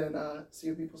 And then see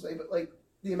what people say. But, like,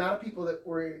 the amount of people that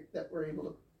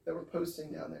were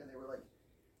posting down there, they were like,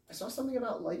 I saw something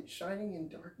about light shining in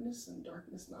darkness and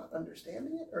darkness not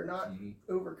understanding it or not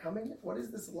overcoming it. What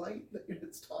is this light that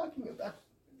it's talking about?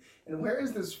 And where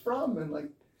is this from? And, like,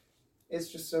 it's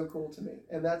just so cool to me.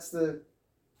 And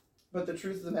but the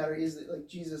truth of the matter is that, like,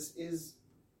 Jesus is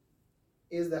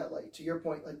that light. To your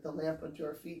point, like the lamp unto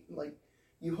our feet, and like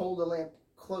you hold a lamp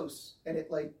close and it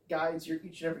like guides your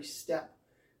each and every step.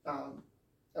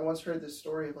 I once heard this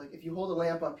story of like, if you hold a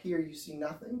lamp up here, you see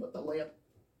nothing but the lamp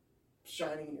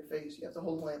shining in your face. You have to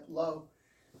hold the lamp low,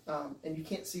 and you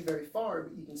can't see very far,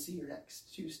 but you can see your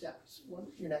next 2 steps,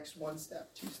 your next 1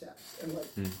 step, 2 steps, and like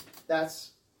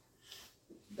that's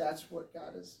what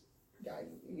God is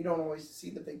guiding you. You don't always see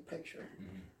the big picture.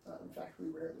 In fact, we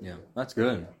rarely do. That's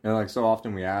good. And like so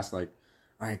often we ask like,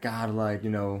 all right, God, like, you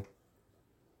know,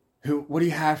 what do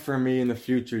you have for me in the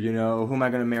future? You know, who am I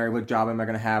going to marry? What job am I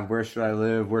going to have? Where should I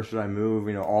live? Where should I move?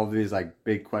 You know, all of these like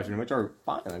big questions, which are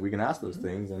fine. Like we can ask those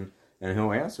things and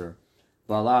he'll answer.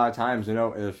 But a lot of times, you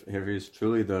know, if he's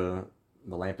truly the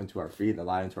lamp into our feet, the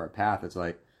light into our path, it's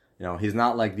like, you know, he's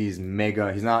not like he's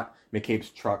not McCabe's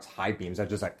truck's high beams that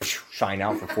just like shine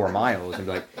out for 4 miles and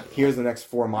be like, here's the next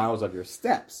 4 miles of your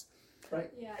steps. Right.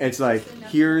 Yeah, it's like,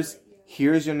 here's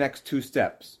here's your next 2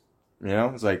 steps. You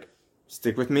know, it's like,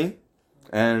 stick with me,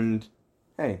 and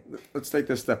hey, let's take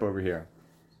this step over here,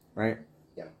 right?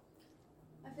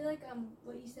 I feel like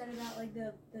what you said about like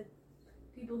the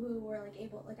people who were like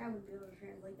able, like I wouldn't be able to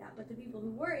translate that, but the people who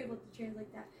were able to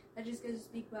translate that just goes to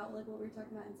speak about like what we were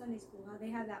talking about in Sunday school, how they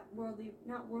have that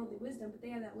not worldly wisdom, but they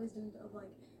have that wisdom of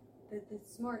like the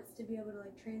smarts to be able to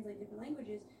like translate different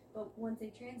languages. But once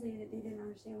they translated it, they didn't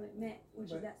understand what it meant,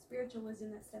 which is that spiritual wisdom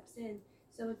that steps in.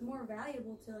 So it's more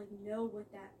valuable to like know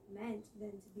what that meant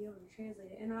than to be able to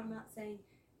translate it. And I'm not saying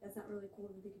that's not really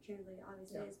cool that they could translate it,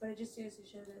 obviously it is, but it just goes to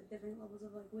show the different levels of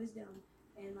like wisdom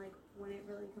and like when it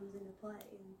really comes into play.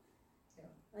 And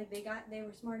like they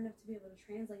were smart enough to be able to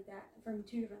translate that from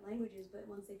 2 different languages, but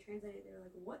once they translated it, they were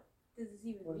like, what does this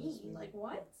even mean? Like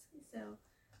what? So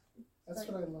that's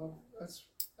what I love.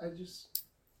 I just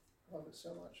love it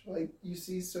so much. Like you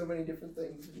see so many different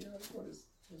things, and you're like, what is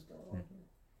going on here?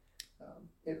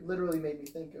 It literally made me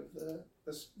think of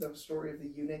the story of the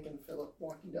eunuch and Philip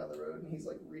walking down the road, and he's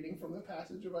like reading from the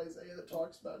passage of Isaiah that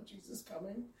talks about Jesus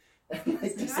coming and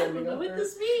like descending on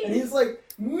earth. And he's like,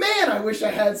 man, I wish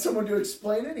I had someone to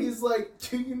explain it. He's like,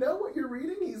 do you know what you're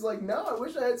reading? He's like, no, I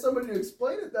wish I had somebody to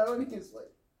explain it though. And he's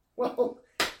like, well,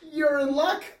 you're in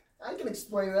luck. I can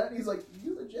explain that. And he's like,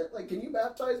 you legit, like, can you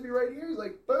baptize me right here? He's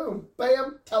like, boom,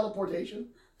 bam, teleportation.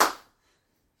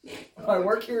 My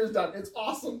work here is done. It's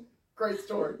awesome. Great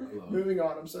story. Moving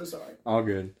on. I'm so sorry. All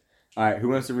good. All right. Who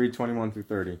wants to read 21 through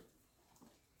 30?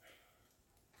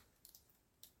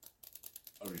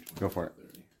 I'll read 21 Go for it.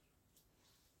 30.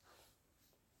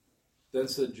 Then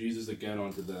said Jesus again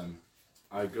unto them,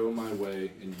 I go my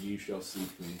way, and ye shall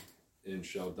seek me, and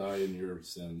shall die in your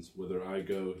sins. Whither I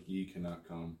go, ye cannot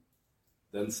come.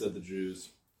 Then said the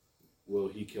Jews, Will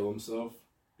he kill himself?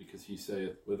 Because he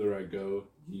saith, Whither I go,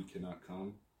 ye cannot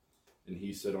come. And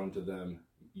he said unto them,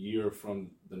 Ye are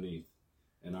from beneath,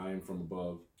 and I am from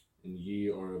above. And ye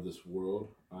are of this world,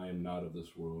 I am not of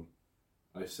this world.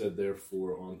 I said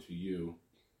therefore unto you,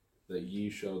 that ye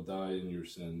shall die in your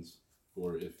sins.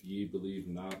 For if ye believe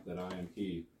not that I am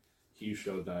he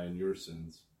shall die in your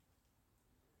sins.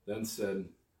 Then said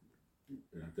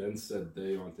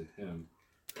they unto him,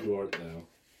 Who art thou?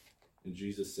 And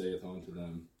Jesus saith unto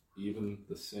them, Even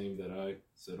the same that I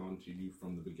said unto you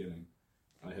from the beginning.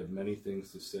 I have many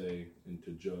things to say and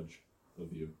to judge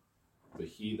of you. But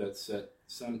he that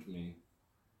sent me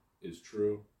is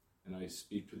true, and I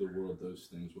speak to the world those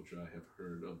things which I have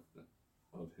heard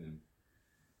of him.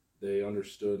 They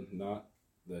understood not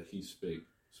that he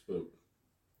spoke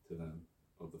to them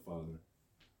of the Father.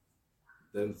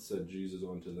 Then said Jesus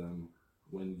unto them,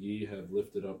 When ye have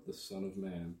lifted up the Son of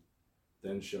Man,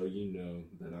 then shall ye know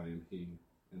that I am he,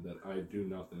 and that I do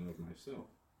nothing of myself.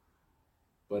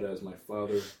 But as my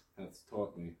Father hath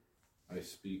taught me, I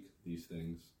speak these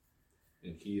things,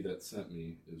 and he that sent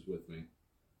me is with me.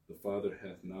 The Father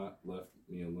hath not left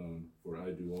me alone, for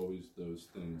I do always those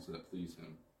things that please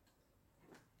him.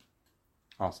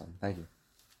 Awesome. Thank you.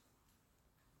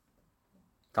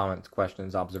 Comments,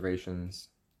 questions, observations?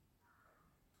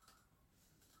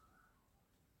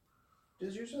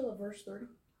 Does yours have a verse 30?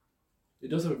 It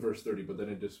does have a verse 30, but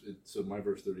then so my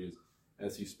verse 30 is,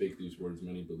 as he spake these words,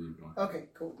 many believed on him. Okay,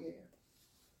 cool. Yeah.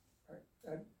 All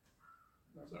right.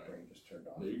 My brain just turned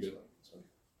off. There you go. So.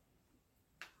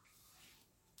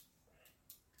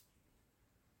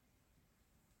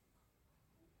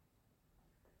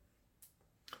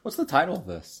 What's the title of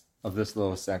this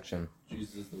little section?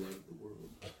 Jesus is the light of the world.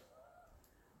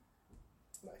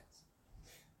 Nice.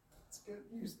 That's good.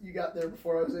 You got there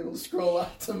before I was able to scroll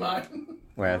out to mine.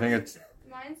 Wait, I think it's...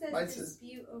 Mine says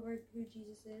dispute over who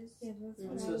Jesus is.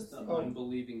 It says the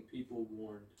unbelieving people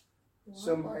warned.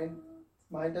 So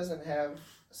mine doesn't have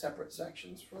separate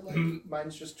sections for like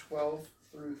mine's just 12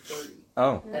 through 30.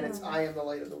 Oh. And it's I am the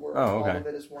light of the world. Oh, okay. All of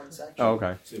it is one section. Oh,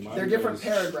 okay. See, they're different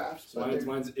paragraphs. So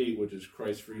mine's 8, which is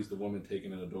Christ frees the woman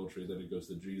taken in adultery. Then it goes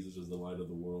to Jesus is the light of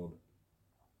the world.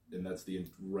 And that's the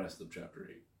rest of chapter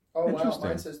 8. Oh, wow.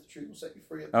 Mine says the truth will set you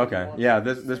free. Okay. Yeah,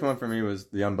 this one for me was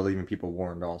the unbelieving people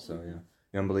warned also, yeah.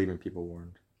 The unbelieving people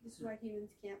warned. This is why humans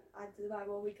can't add to the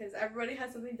Bible, because everybody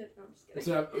has something different. I'm just kidding.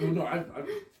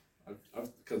 So,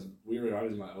 because we were out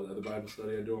in my other Bible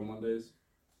study I do on Mondays.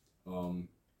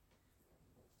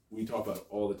 We talk about it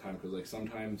all the time, because like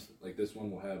sometimes like this one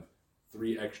will have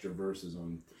 3 extra verses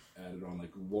added on,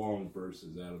 like long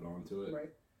verses added onto it.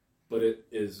 Right. But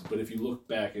if you look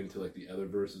back into like the other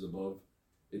verses above,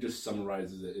 it just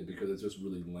summarizes it because it's just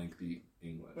really lengthy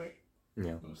English. Right.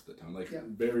 Yeah. Most of the time,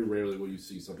 very rarely will you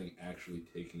see something actually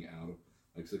taking out of,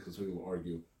 like, because some people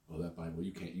argue, oh, that Bible,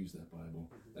 you can't use that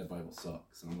Bible. That Bible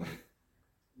sucks. And I'm like,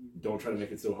 don't try to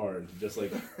make it so hard. Just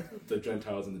like the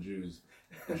Gentiles and the Jews.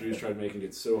 The Jews tried making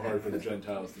it so hard for the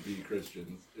Gentiles to be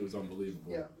Christians. It was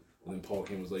unbelievable. Yeah. And then Paul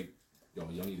came and was like, yo,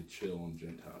 y'all need to chill on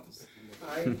Gentiles.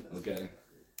 Okay?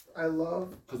 I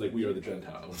love... Because, like, we are the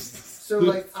Gentiles. So,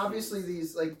 like, obviously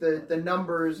these, like, the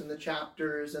numbers and the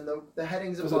chapters and the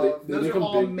headings above, So they those are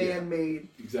all big, man-made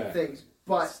things.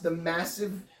 But the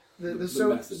massive... The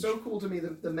so cool to me,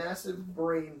 the massive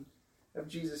brain of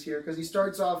Jesus here, because he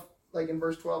starts off, like, in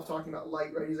verse 12 talking about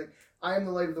light, right? He's like, I am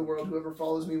the light of the world. Whoever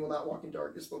follows me will not walk in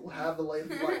darkness, but will have the light of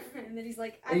life. And then he's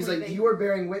like, you are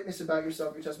bearing witness about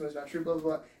yourself. Your testimony is not true, blah, blah,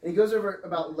 blah. And he goes over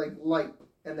about, like, light,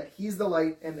 and that he's the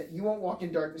light, and that you won't walk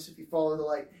in darkness if you follow the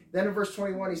light. Then in verse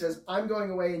 21, he says, I'm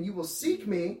going away, and you will seek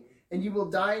me, and you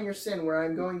will die in your sin. Where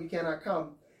I'm going, you cannot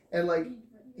come. And, like,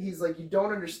 he's like, you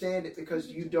don't understand it because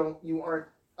you aren't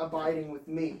abiding with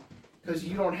me, because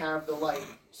you don't have the light,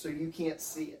 so you can't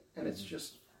see it. And it's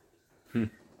just...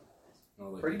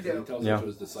 pretty dope. He tells us to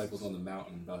his disciples on the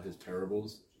mountain about his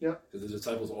parables. Yeah. Because the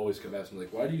disciples always kept asking,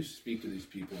 like, why do you speak to these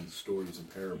people in stories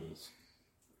and parables?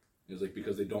 He was like,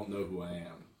 because they don't know who I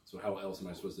am. So how else am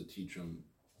I supposed to teach them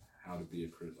how to be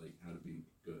how to be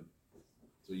good?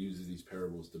 So he uses these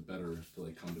parables to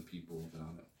come to people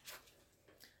about it.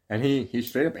 And he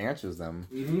straight up answers them.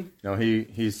 Mm-hmm. You know,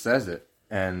 he says it,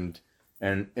 and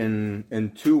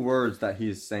in 2 words that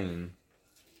he's saying,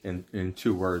 in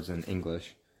 2 words in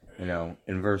English. You know,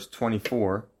 in verse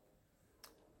 24,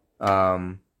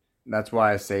 that's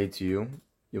why I say to you,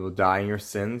 you will die in your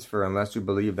sins, for unless you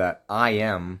believe that I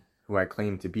am who I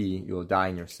claim to be, you will die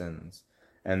in your sins.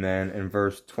 And then in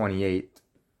verse 28,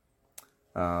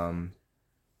 when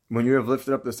you have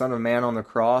lifted up the Son of Man on the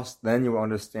cross, then you will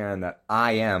understand that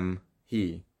I am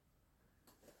he.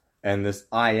 And this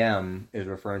I am is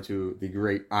referring to the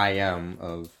great I am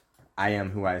of I am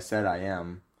who I said I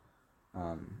am.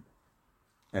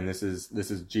 And this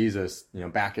is Jesus, you know,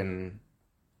 back in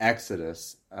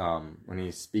Exodus, when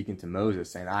he's speaking to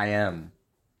Moses, saying, I am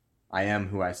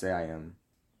who I say I am.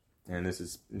 And this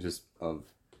is just of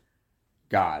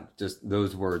God, just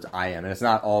those words, I am. And it's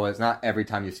not every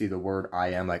time you see the word I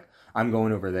am, like, I'm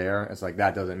going over there. It's like,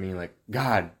 that doesn't mean, like,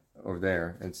 God over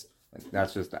there. It's like,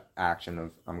 that's just the action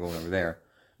of I'm going over there.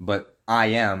 But I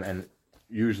am, and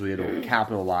usually it'll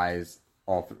capitalize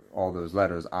all those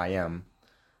letters, I am.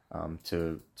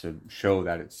 To show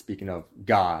that it's speaking of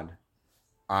God.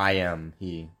 I am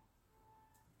he.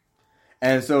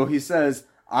 And so he says,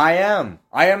 I am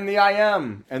the I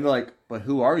am. And they're like, but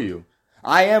who are you?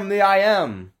 I am the I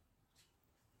am.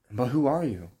 But who are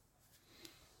you?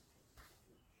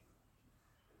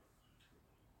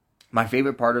 My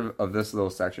favorite part of this little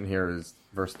section here is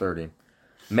verse 30.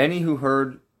 Many who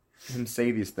heard him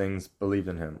say these things believed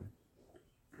in him.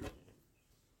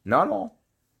 Not all.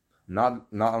 Not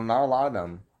a lot of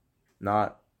them.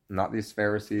 Not these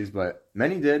Pharisees, but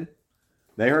many did.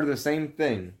 They heard the same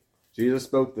thing. Jesus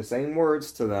spoke the same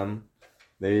words to them.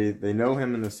 They know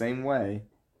him in the same way.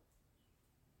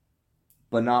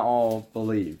 But not all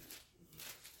believed.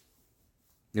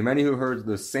 There are many who heard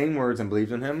the same words and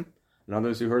believed in him, and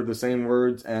others who heard the same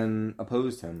words and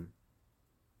opposed him.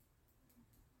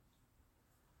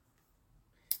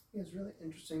 It's really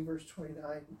interesting, verse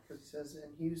 29, because he says,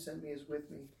 and he who sent me is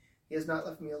with me. He has not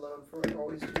left me alone, for I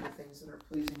always do the things that are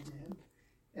pleasing to him.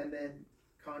 And then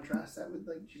contrast that with,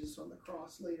 like, Jesus on the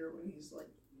cross later when he's like,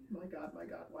 my God,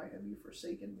 why have you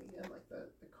forsaken me? And, like, the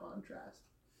contrast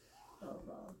of,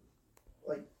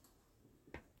 like,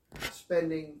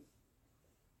 spending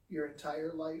your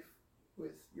entire life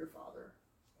with your Father,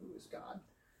 who is God.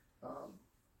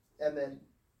 And then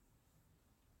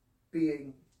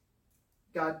being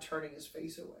God turning his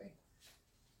face away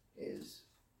is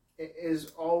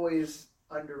always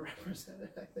underrepresented,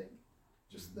 I think.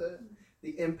 Just the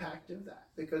impact of that.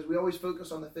 Because we always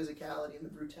focus on the physicality and the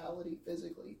brutality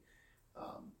physically,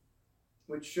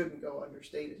 which shouldn't go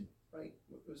understated, right?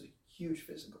 It was a huge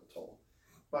physical toll.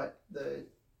 But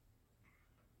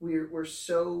we're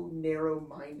so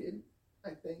narrow-minded,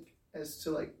 I think, as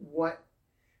to, like, what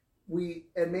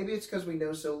and maybe it's because we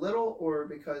know so little, or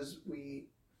because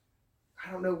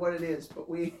I don't know what it is, but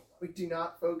we do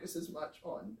not focus as much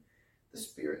on the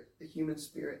spirit, the human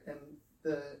spirit, and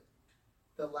the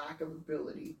lack of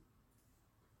ability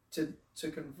to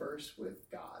converse with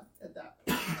God at that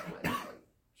point in time. Like,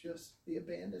 just the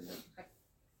abandonment. I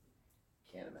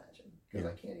can't imagine,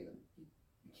 because you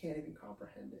can't even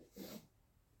comprehend it, you know.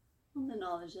 Well, the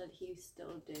knowledge that he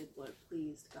still did what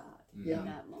pleased God in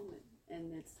that moment.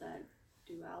 And it's that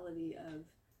duality of,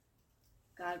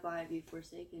 God, why have you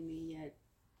forsaken me, yet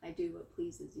I do what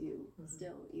pleases you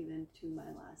still, even to my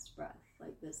last breath.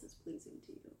 Like, this is pleasing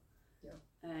to you. Yeah.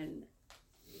 And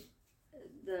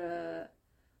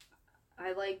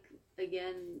I like,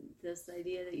 again, this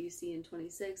idea that you see in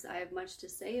 26, I have much to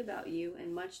say about you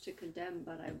and much to condemn,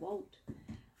 but I won't.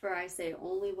 For I say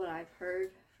only what I've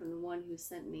heard from the one who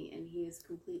sent me, and he is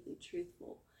completely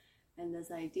truthful. And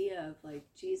this idea of, like,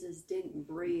 Jesus didn't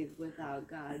breathe without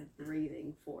God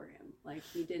breathing for him. Like,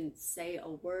 he didn't say a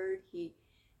word.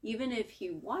 Even if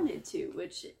he wanted to,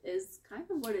 which is kind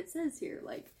of what it says here,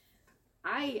 like,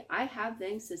 I have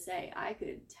things to say. I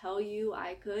could tell you,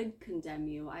 I could condemn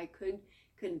you, I could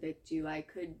convict you, I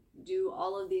could do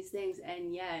all of these things,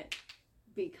 and yet,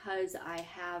 because I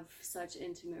have such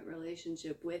intimate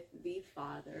relationship with the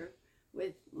Father,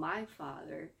 with my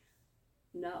Father,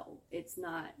 no, it's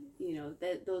not,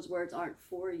 that those words aren't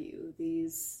for you.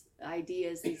 These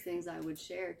ideas, these things I would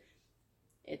share,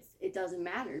 it doesn't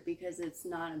matter, because it's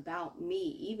not about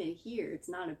me. Even here, it's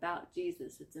not about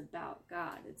Jesus, it's about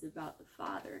God, it's about the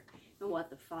Father and what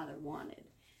the Father wanted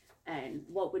and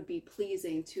what would be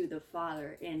pleasing to the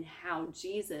Father, and how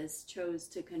Jesus chose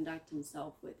to conduct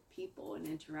himself with people and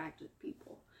interact with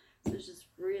people. So it's just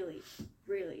really,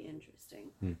 really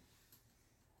interesting. It's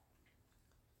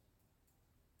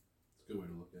a good way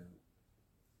to look at it.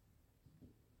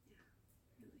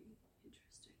 Really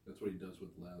interesting. That's what he does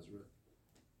with Lazarus.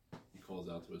 He calls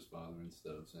out to his Father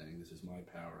instead of saying, "This is my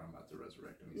power, I'm about to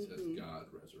resurrect him." He says, "God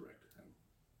resurrected him."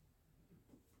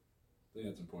 I think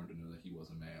that's important to know, that he was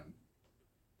a man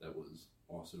that was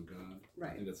also God.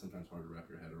 Right. I think that's sometimes hard to wrap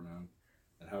your head around.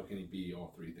 And how can he be all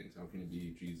three things? How can he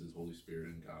be Jesus, Holy Spirit,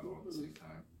 and God all at the same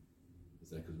time? Is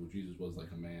that because Jesus was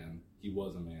like a man? He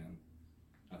was a man.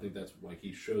 I think that's like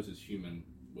he shows his human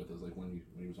with us, like when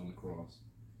he was on the cross.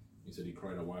 He said he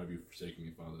cried out, "Why have you forsaken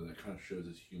me, Father?" That kind of shows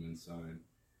his human side.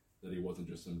 That he wasn't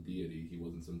just some deity, he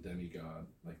wasn't some demigod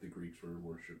like the Greeks were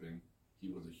worshiping. He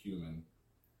was a human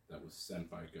that was sent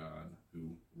by God,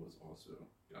 who was also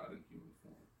God in human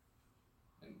form.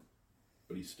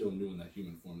 But he still knew in that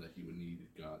human form that he would need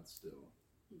God still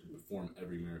to perform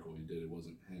every miracle he did. It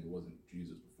wasn't him, it wasn't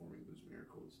Jesus performing those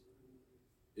miracles.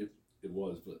 It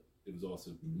was, but it was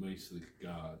also mostly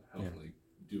God helping,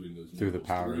 doing those miracles through the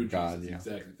power of God. Jesus. Yeah,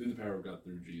 exactly, through the power of God,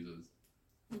 through Jesus.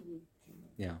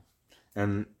 Yeah.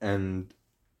 And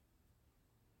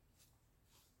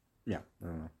yeah, I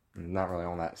don't know. Not really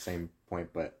on that same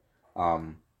point, but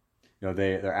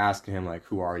they're asking him, like,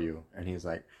 "Who are you?" And he's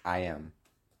like, "I am."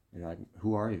 And they're like,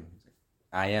 "Who are you?" He's like,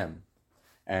 "I am."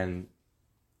 And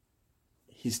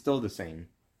he's still the same.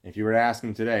 If you were to ask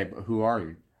him today, "But who are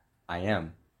you?" "I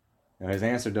am." Now, his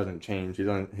answer doesn't change.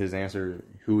 His answer,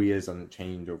 who he is, doesn't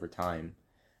change over time.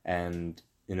 And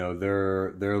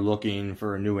they're looking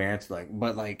for a new answer,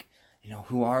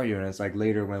 who are you? And it's like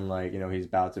later when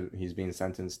he's being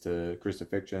sentenced to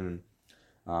crucifixion,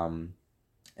 and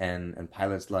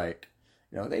Pilate's like,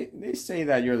 they say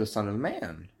that you're the Son of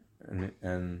Man,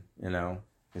 and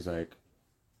he's like,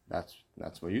 that's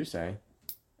what you say,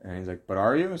 and he's like, but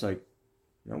are you? It's like,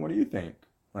 what do you think?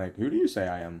 Like, who do you say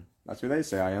I am? That's who they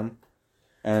say I am.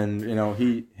 And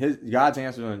his God's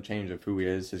answer doesn't change of who he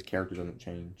is. His character doesn't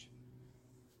change.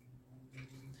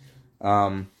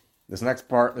 This next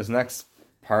part is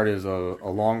a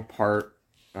long part.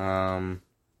 I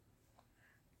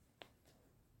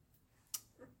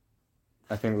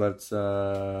think it's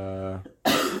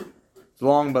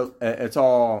long, but it's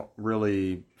all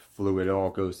really fluid. It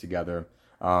all goes together.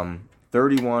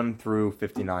 31 through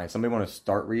 59. Somebody want to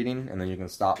start reading, and then you can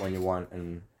stop when you want,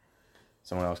 and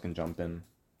someone else can jump in.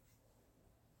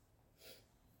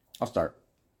 I'll start.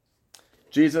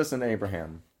 Jesus and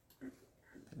Abraham.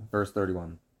 Verse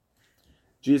 31.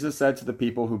 Jesus said to the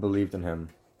people who believed in him,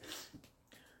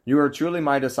 "You are truly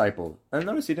my disciples." And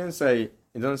notice he doesn't say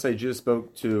Jesus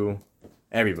spoke to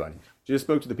everybody. Jesus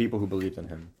spoke to the people who believed in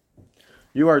him.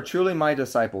 "You are truly my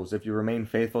disciples if you remain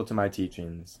faithful to my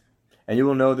teachings, and you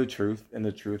will know the truth, and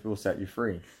the truth will set you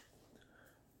free."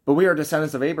 "But we are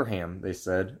descendants of Abraham," they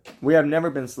said. "We have never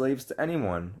been slaves to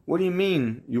anyone. What do you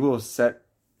mean you will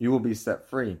be set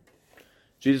free?"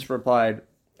 Jesus replied,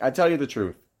 "I tell you the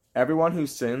truth. Everyone who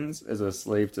sins is a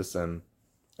slave to sin.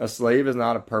 A slave is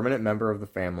not a permanent member of the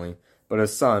family, but a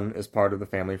son is part of the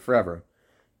family forever.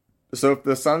 So if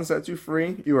the Son sets you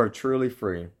free, you are truly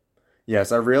free.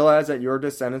 Yes, I realize that you are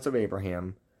descendants of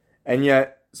Abraham, and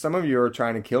yet some of you are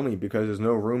trying to kill me because there's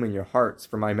no room in your hearts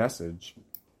for my message.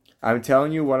 I'm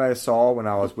telling you what I saw when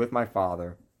I was with my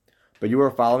father, but you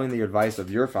are following the advice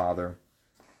of your father."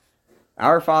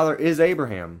 "Our father is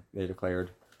Abraham," they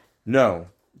declared. "No,"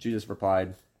 Jesus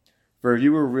replied. "For if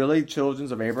you were really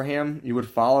children of Abraham, you would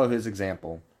follow his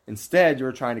example. Instead, you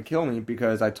are trying to kill me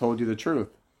because I told you the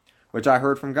truth, which I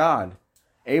heard from God.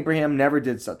 Abraham never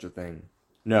did such a thing.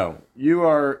 No, you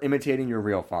are imitating your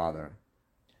real father."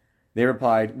 They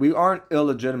replied, "We aren't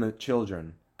illegitimate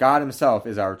children. God himself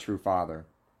is our true father."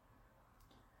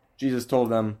 Jesus told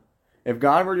them, "If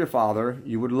God were your father,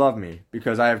 you would love me,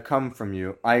 because I come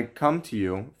to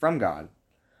you from God.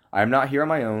 I am not here on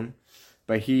my own,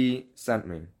 but he sent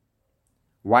me.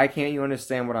 Why can't you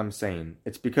understand what I'm saying?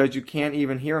 It's because you can't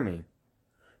even hear me.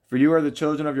 For you are the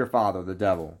children of your father, the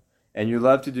devil, and you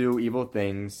love to do evil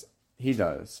things he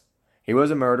does. He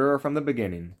was a murderer from the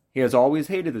beginning. He has always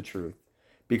hated the truth,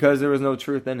 because there is no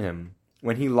truth in him.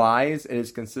 When he lies, it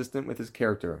is consistent with his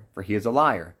character, for he is a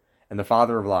liar, and the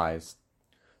father of lies.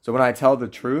 So when I tell the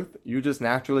truth, you just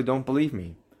naturally don't believe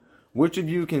me. Which of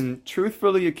you can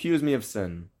truthfully accuse me of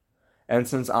sin? And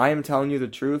since I am telling you the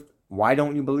truth, why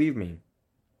don't you believe me?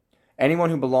 Anyone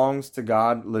who belongs to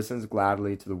God listens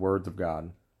gladly to the words of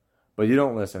God. But you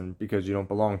don't listen because you don't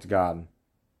belong to God."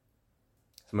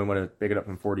 Someone want to pick it up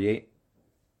from 48?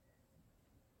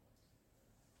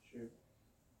 Sure.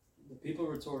 The people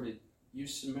retorted, "You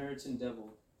Samaritan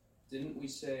devil, didn't we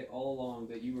say all along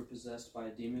that you were possessed by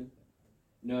a demon?"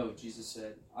 "No," Jesus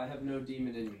said, "I have no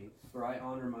demon in me, for I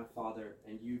honor my Father,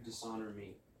 and you dishonor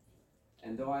me.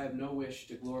 And though I have no wish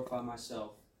to glorify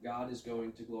myself, God is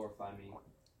going to glorify me.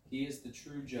 He is the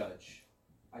true judge.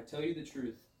 I tell you the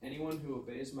truth, anyone who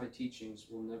obeys my teachings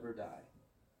will never die."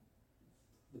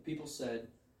 The people said,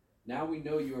 "Now we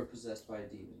know you are possessed by a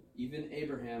demon. Even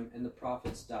Abraham and the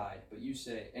prophets died, but you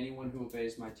say, anyone who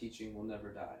obeys my teaching will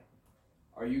never die.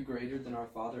 Are you greater than our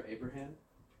father Abraham?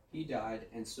 He died,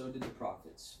 and so did the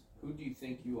prophets. Who do you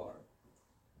think you are?"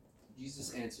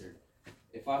 Jesus answered,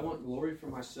 "If I want glory for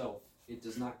myself, it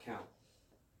does not count.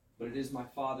 But it is my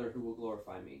Father who will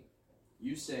glorify me.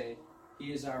 You say,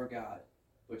 he is our God,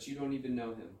 but you don't even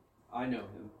know him. I know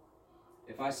him.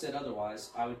 If I said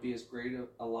otherwise, I would be as great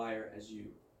a liar as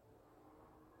you.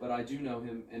 But I do know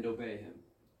him and obey him.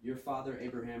 Your father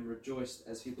Abraham rejoiced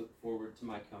as he looked forward to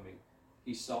my coming.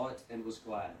 He saw it and was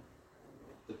glad."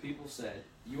 The people said,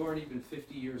 "You aren't even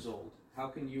 50 years old. How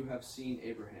can you have seen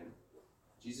Abraham?"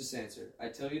 Jesus answered, "I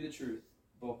tell you the truth.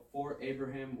 Before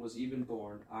Abraham was even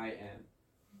born, I am."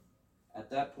 At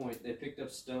that point, they picked up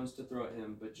stones to throw at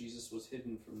him, but Jesus was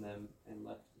hidden from them and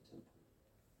left the temple.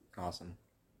 Awesome.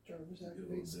 Jarvis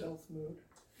activates stealth mode.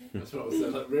 That's what I was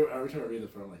saying. Like, every time I read the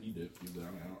front, I'm like, he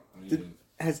did.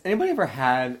 Has anybody ever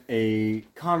had a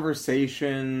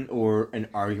conversation or an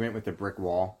argument with a brick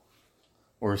wall?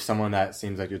 Or someone that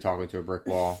seems like you're talking to a brick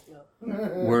wall?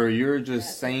 Where you're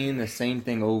just saying the same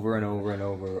thing over and over and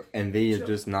over, and they are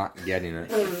just not getting it.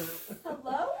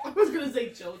 Hello? I was going to say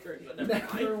children, but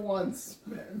never once,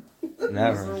 man.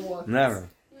 Never.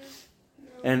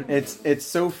 And it's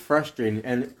so frustrating.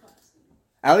 And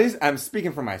at least I'm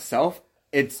speaking for myself.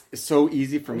 It's so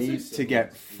easy for me to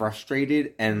get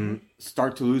frustrated and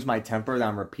start to lose my temper that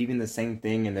I'm repeating the same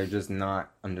thing and they're just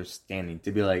not understanding.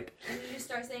 To be like... You just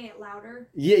start saying it louder?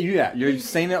 Yeah. You're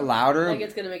saying it louder. Like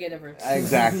it's going to make a difference.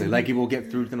 Exactly. Like it will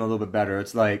get through to them a little bit better.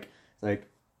 It's like...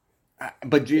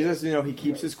 But Jesus, he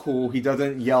keeps his cool. He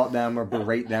doesn't yell at them or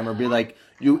berate them or be like,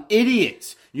 "You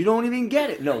idiots! You don't even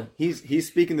get it." No, he's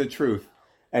speaking the truth.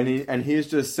 And he's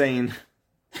just saying...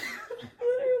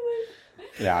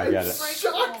 Yeah, I get it. I'm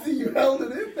shocked that you held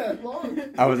it in that long.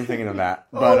 I wasn't thinking of that.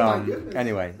 But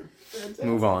anyway, Fantastic.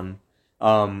 Move on.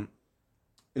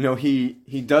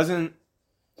 He doesn't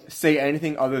say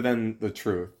anything other than the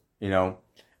truth,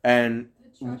 and The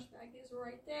trash bag is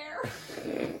right there.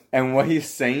 and what he's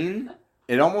saying,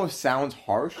 it almost sounds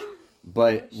harsh,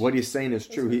 but what he's saying is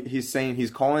true.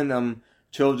 He's calling them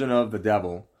children of the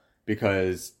devil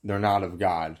because they're not of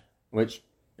God, which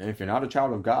if you're not a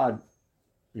child of God,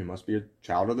 you must be a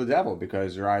child of the devil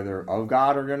because you're either of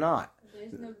God or you're not.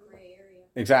 There's no gray area.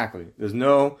 Exactly. There's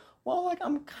no,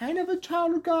 I'm kind of a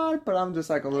child of God, but I'm just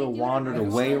a little wandered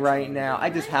away right now. I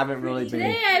just haven't really been...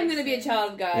 Today I'm going to be a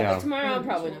child of God, but tomorrow I'm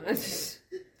probably not. It's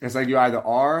like you either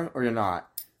are or you're not.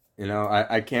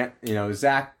 I can't,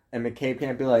 Zach and McCabe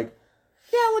can't be like,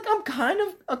 I'm kind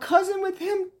of a cousin with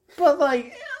him, but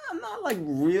I'm not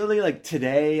really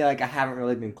today. I haven't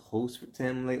really been close to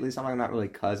him lately, so I'm not really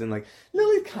cousin.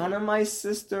 Lily's kind of my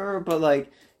sister, but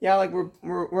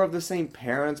we're of the same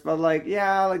parents. But lately,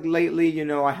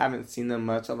 I haven't seen them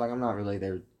much. So I'm not really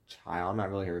their child. I'm not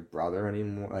really her brother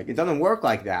anymore. It doesn't work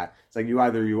like that. It's you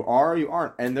either you are or you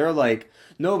aren't. And they're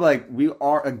no, we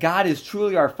are. God is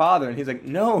truly our Father, and he's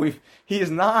no, he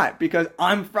is not, because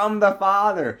I'm from the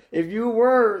Father.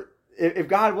 If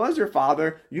God was your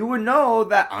father, you would know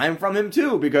that I'm from him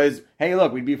too, because, hey,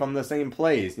 look, we'd be from the same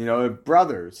place,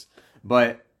 brothers.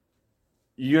 But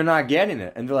you're not getting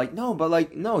it. And they're like, no, but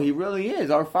like, no, he really is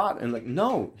our father. And like,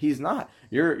 no, he's not.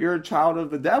 You're a child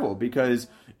of the devil because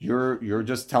you're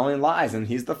just telling lies, and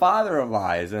he's the father of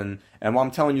lies. And while I'm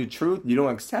telling you truth, you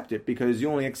don't accept it because you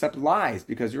only accept lies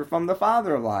because you're from the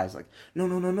father of lies. Like,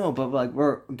 no, but like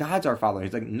God's our father.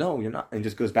 He's like, no, you're not. And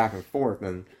just goes back and forth.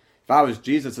 And if I was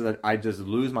Jesus, I'd just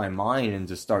lose my mind and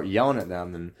just start yelling at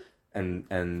them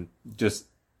and just,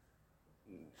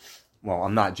 well,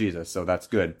 I'm not Jesus, so that's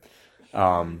good.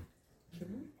 Can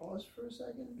we pause for a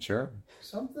second? Sure.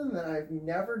 Something that I've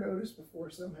never noticed before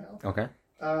somehow. Okay.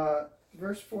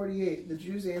 Verse 48, the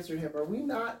Jews answered him, are we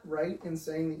not right in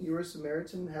saying that you are a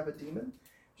Samaritan and have a demon?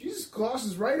 Jesus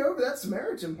glosses right over that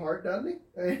Samaritan part, doesn't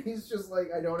he? And he's just like,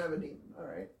 I don't have a demon. All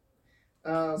right.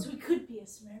 So he could be a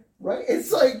Samaritan. Right?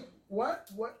 It's like, what?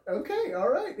 Okay, all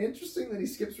right. Interesting that he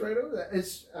skips right over that.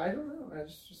 I don't know.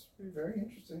 It's just very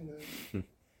interesting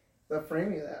the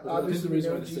framing of that. Well, I think the Obviously,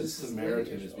 reason we why know it says Jesus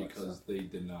Samaritan is is because they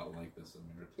did not like the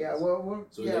Samaritans. Yeah, well,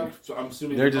 So I'm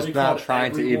assuming they're just not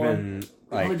trying to even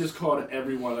like. They just called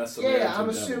everyone a Samaritan. Yeah, I'm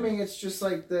assuming it's just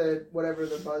like the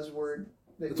buzzword.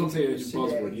 That's what I'm saying. It's a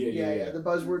buzzword. Yeah. The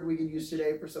buzzword we could use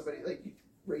today for somebody like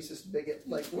racist, bigot,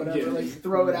 like whatever. Like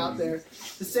throw it out there.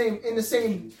 In the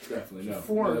same definitely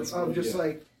form of just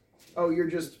like, oh, you're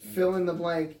just fill in the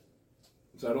blank.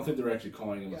 So I don't think they're actually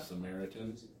calling him a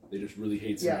Samaritan. They just really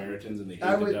hate Samaritans and they hate the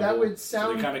devil. That would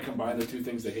sound. So they kind of combine the two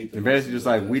things. They hate. They're basically just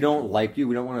like, we don't like you.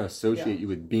 We don't want to associate you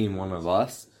with being one of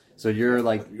us. So you're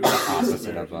like the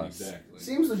opposite of us. Exactly.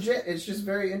 Seems legit. It's just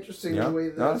very interesting the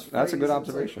way that's a good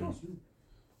observation.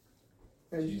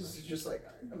 And Jesus is just like,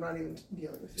 I'm not even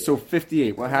dealing with you. So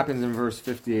 58. What happens in verse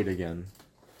 58 again?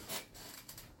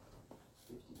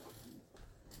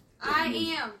 I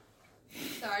am.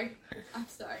 Sorry. I'm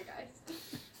sorry, guys.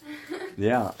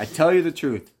 Yeah, I tell you the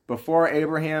truth. Before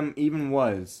Abraham even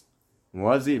was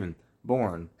even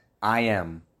born, I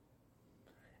am.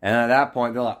 And at that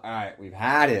point, they're like, all right, we've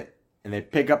had it. And they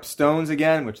pick up stones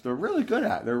again, which they're really good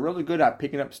at. They're really good at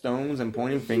picking up stones and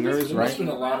pointing fingers, right? There's been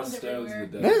a lot of stones in the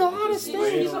desert. There's a lot of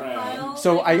stones.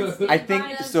 So I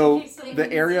think so. The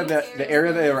area that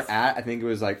they were at, I think it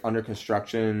was like under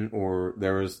construction, or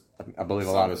there was, I believe,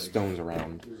 a lot of stones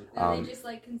around. They just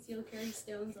like conceal carry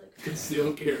stones, like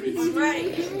conceal carry. I'm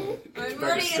ready. I'm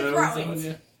ready to throw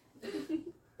it.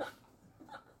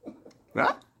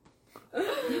 Huh?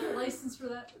 You have a license for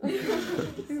that?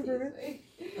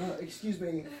 Excuse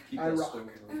me. I rock.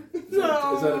 Is that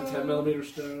a 10mm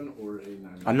stone or a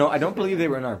 9mm? No, I don't believe they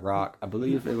were in Iraq. I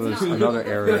believe it was another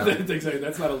area.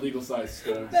 That's not a legal size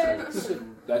stone.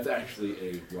 That's actually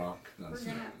a rock. We're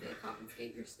gonna have to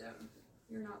confiscate your stone.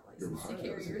 You're not licensed to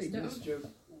carry your stone.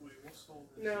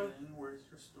 No. Where's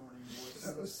your stoning voice?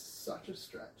 That was such a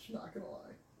stretch. Not gonna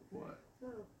lie. What?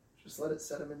 Just let it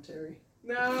sedimentary.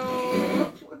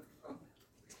 No.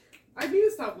 I need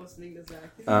to stop listening to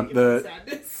Zach.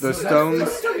 The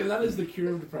stones. That is the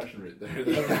cure of depression right there.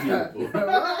 That was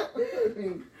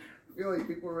beautiful. I feel like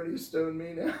people are ready to stone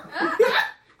me now.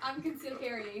 I'm concealed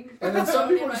carrying. And then some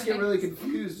people just get really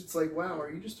confused. It's like, wow,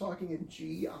 are you just talking in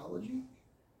geology?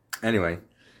 Anyway,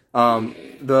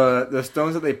 the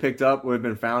stones that they picked up would have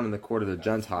been found in the court of the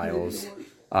Gentiles.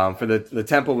 For the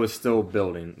temple was still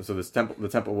building, so the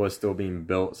temple was still being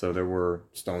built. So there were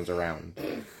stones around.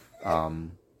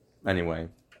 Anyway.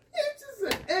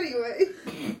 Anyway.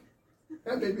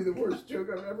 That may be the worst joke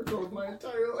I've ever told in my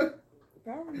entire life.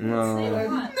 No.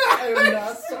 I am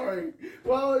not sorry.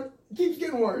 Well, it keeps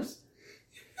getting worse.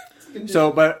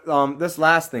 So, but this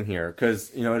last thing here, because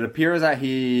it appears that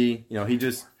he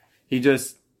is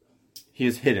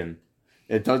hidden.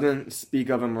 It doesn't speak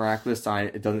of a miraculous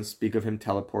sign. It doesn't speak of him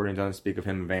teleporting. It doesn't speak of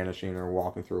him vanishing or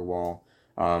walking through a wall.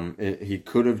 He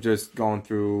could have just gone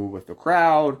through with the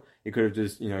crowd. He could have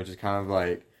just, just kind of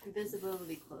like...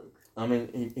 Invisibility cloak. I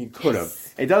mean, he could have.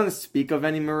 It doesn't speak of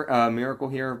any miracle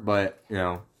here, but,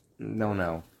 don't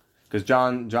know. Because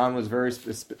John was very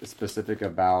specific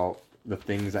about the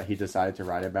things that he decided to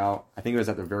write about. I think it was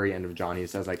at the very end of John. He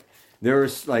says, like,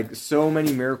 there's, like, so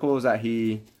many miracles that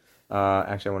he...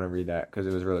 actually, I want to read that because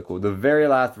it was really cool. The very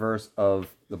last verse of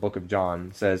the book of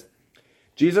John says,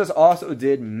 Jesus also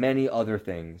did many other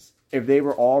things. If they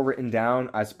were all written down,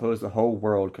 I suppose the whole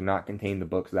world could not contain the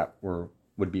books that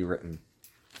would be written.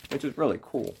 Which is really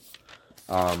cool.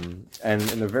 And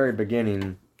in the very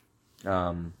beginning,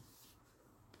 no,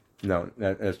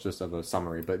 that's just of a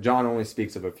summary. But John only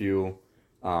speaks of a few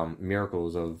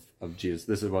miracles of Jesus.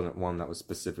 This wasn't one that was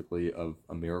specifically of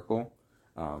a miracle.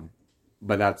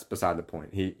 But that's beside the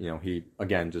point. He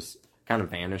again just kind of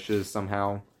vanishes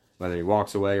somehow. Whether he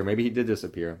walks away or maybe he did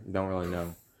disappear. Don't really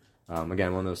know.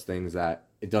 Again, one of those things that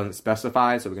it doesn't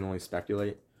specify, so we can only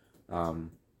speculate.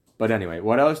 But anyway,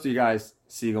 what else do you guys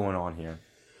see going on here?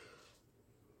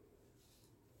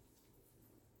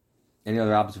 Any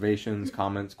other observations,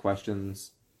 comments,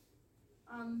 questions?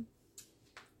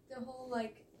 The whole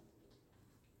like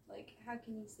how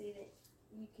can you say that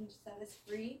you can set us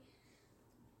free?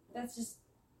 That's just,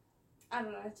 I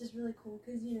don't know, it's just really cool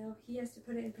because, you know, he has to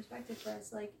put it in perspective for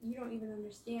us. Like, you don't even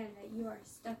understand that you are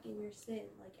stuck in your sin.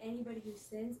 Like, anybody who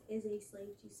sins is a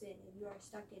slave to sin, and you are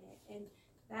stuck in it. And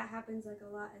that happens, like,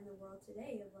 a lot in the world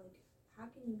today of, like, how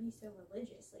can you be so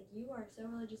religious? Like, you are so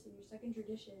religious and you're stuck in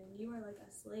tradition, and you are, like,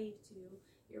 a slave to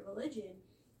your religion.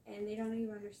 And they don't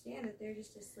even understand that they're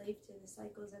just a slave to the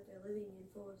cycles that they're living in,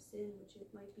 full of sin, which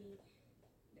it might be,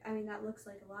 I mean, that looks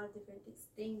like a lot of different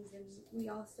things, and we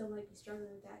all still might be struggling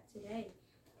with that today.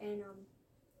 And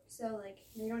so, like,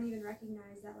 they don't even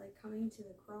recognize that, like, coming to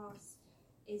the cross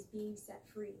is being set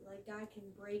free. Like, God can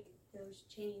break those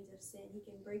chains of sin. He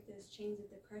can break those chains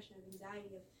of depression, of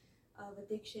anxiety, of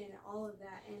addiction, all of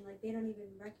that. And, like, they don't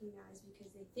even recognize because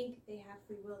they think they have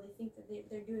free will. They think that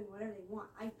they're doing whatever they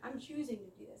want. I'm choosing to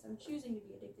do this. I'm choosing to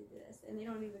be addicted to this. And they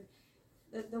don't even...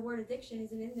 The word addiction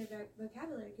isn't in their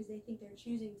vocabulary because they think they're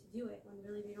choosing to do it when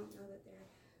really they don't know that they're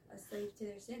a slave to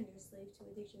their sin. They're a slave to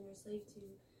addiction. They're a slave to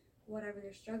whatever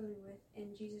they're struggling with.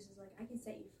 And Jesus is like, I can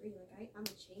set you free. Like, I'm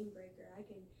a chain breaker. I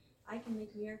can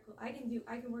make miracles. I can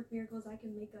work miracles. I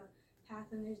can make a path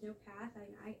when there's no path.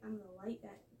 I'm the light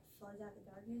that floods out the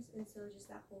darkness. And so just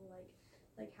that whole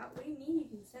like how, what do you mean you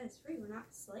can set us free? We're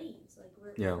not slaves. Like,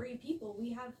 we're free people.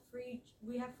 We have free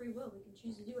will. We can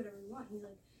choose to do whatever we want. He's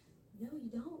like, no, you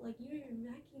don't. Like, you don't even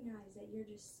recognize that you're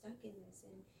just stuck in this,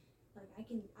 and like I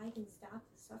can stop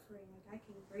the suffering. Like, I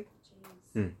can break the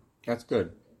chains. That's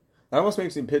good. That almost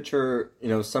makes me picture, you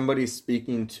know, somebody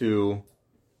speaking to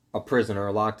a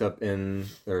prisoner locked up in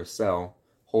their cell,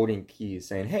 holding keys,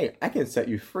 saying, "Hey, I can set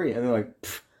you free," and they're like,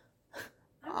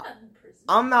 I'm not in prison.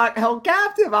 "I'm not held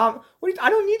captive. I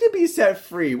don't need to be set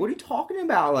free. What are you talking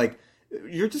about? Like,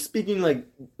 you're just speaking like."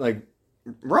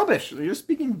 Rubbish. You're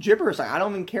speaking gibberish. Like, I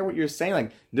don't even care what you're saying.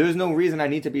 Like, there's no reason I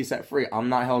need to be set free. I'm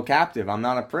not held captive. I'm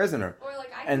not a prisoner. Or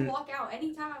like, I can walk out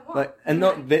anytime I want. Like, and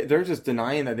no, they're just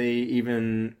denying that they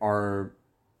even are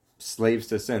slaves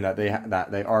to sin. That they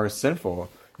are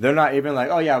sinful. They're not even like,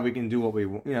 oh yeah, we can do what we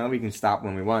we can stop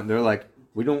when we want. They're like,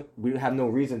 we have no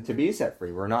reason to be set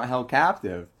free. We're not held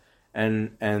captive.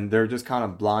 And they're just kind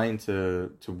of blind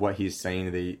to what he's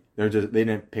saying. They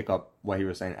didn't pick up what he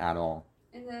was saying at all.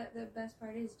 And the best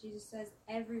part is Jesus says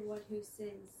everyone who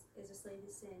sins is a slave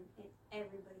to sin, and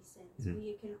everybody sins. Mm-hmm.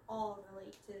 We can all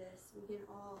relate to this. We can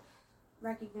all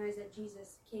recognize that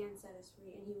Jesus can set us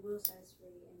free, and he will set us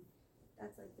free. And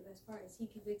that's like the best part is he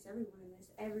convicts everyone in this.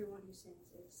 Everyone who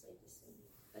sins is a slave to sin.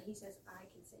 But he says, I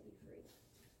can set you free.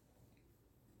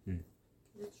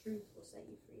 The truth will set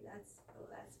you free. That's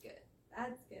good.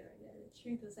 That's good right there. The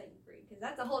truth will set you free. Because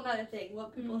that's a whole nother thing.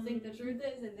 What people think the truth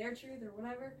is and their truth or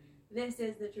whatever. This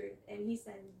is the truth. And he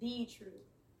said the truth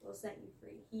will set you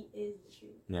free. He is the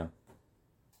truth. Yeah.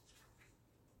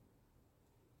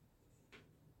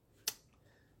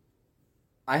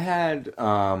 I had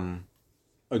a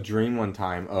dream one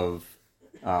time of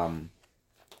a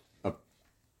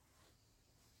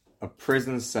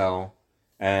prison cell,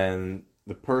 and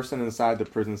the person inside the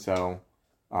prison cell,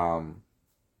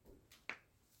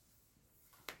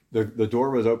 the door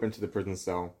was open to the prison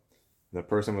cell. The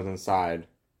person was inside.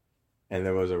 And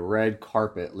there was a red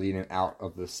carpet leading out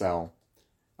of the cell.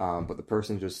 But the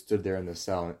person just stood there in the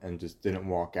cell and just didn't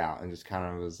walk out. And just kind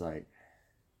of was like,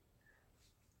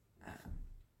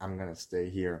 I'm going to stay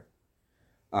here.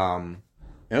 It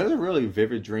was a really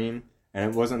vivid dream.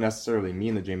 And it wasn't necessarily me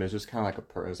in the dream. It was just kind of like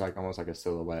it was like almost like a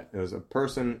silhouette. It was a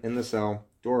person in the cell,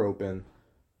 door open,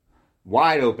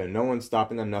 wide open. No one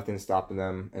stopping them, nothing stopping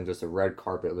them. And just a red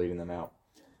carpet leading them out.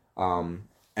 And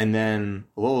then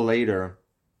a little later...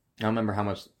 I don't remember how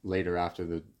much later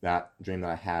after that dream that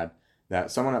I had,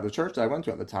 that someone at the church that I went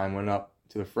to at the time went up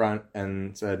to the front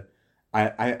and said,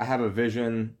 I have a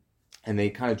vision, and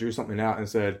they kind of drew something out and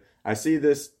said, I see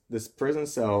this prison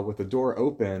cell with the door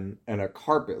open and a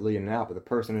carpet leading out, but the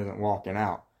person isn't walking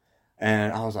out.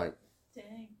 And I was like,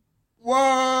 dang.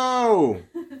 Whoa!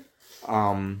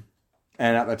 And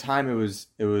at the time it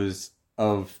was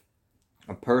of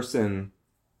a person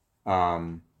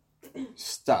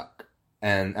stuck.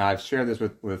 And I've shared this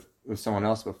with someone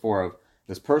else before. Of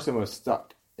this person was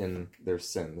stuck in their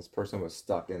sin. This person was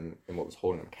stuck in what was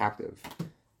holding them captive.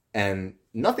 And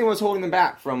nothing was holding them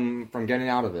back from getting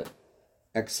out of it.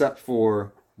 Except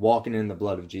for walking in the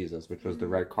blood of Jesus, which was the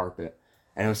red carpet.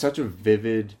 And it was such a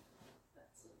vivid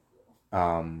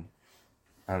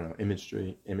I don't know,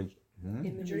 imagery.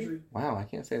 Imagery. Wow, I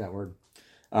can't say that word.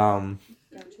 Got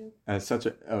you. As such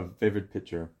a vivid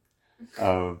picture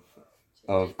of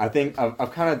I think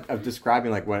of kind of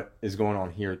describing like what is going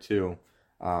on here too.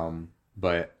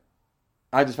 But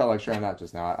I just felt like sharing that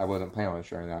just now. I wasn't planning on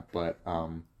sharing that, but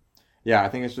yeah, I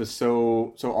think it's just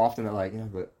so often that like,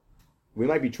 but we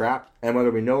might be trapped, and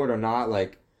whether we know it or not,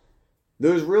 like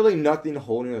there's really nothing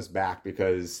holding us back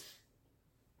because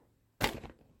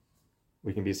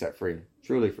we can be set free,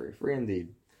 truly free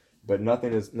indeed. But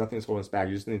nothing is holding us back.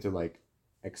 You just need to like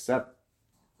accept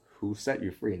who set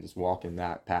you free and just walk in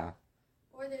that path.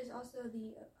 Or there's also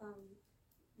the I don't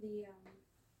know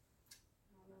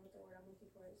what the word I'm looking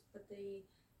for is, but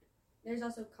there's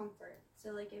also comfort.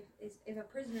 So like if a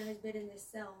prisoner has been in this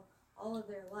cell all of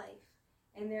their life,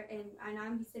 and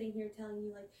I'm sitting here telling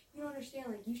you like, you don't understand,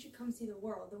 like you should come see the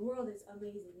world. The world is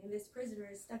amazing, and this prisoner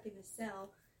is stuck in this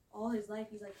cell all his life.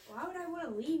 He's like, why would I want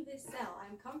to leave this cell?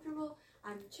 I'm comfortable.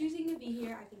 I'm choosing to be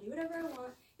here. I can do whatever I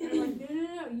want. And I'm like,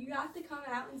 no. You have to come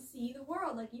out and see the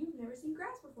world. Like you've never seen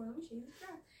grass before. Let me show you this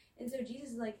grass. And so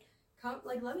Jesus is like, come,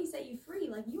 like let me set you free.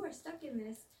 Like you are stuck in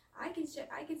this. I can set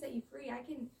you free. I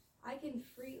can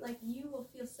free. Like you will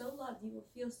feel so loved. You will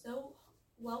feel so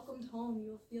welcomed home. You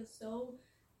will feel so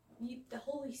the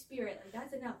Holy Spirit. Like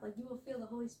that's enough. Like you will feel the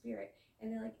Holy Spirit.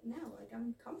 And they're like, no, like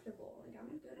I'm comfortable. Like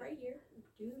I'm good right here,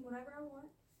 doing whatever I want.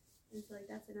 And so like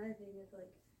that's another thing is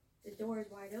like the door is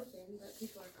wide open, but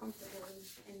people are comfortable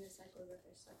in the cycle that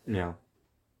they're stuck in. Yeah.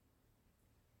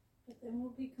 But they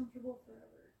won't be comfortable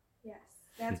forever. Yes,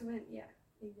 that's when. Yeah,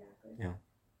 exactly. Yeah.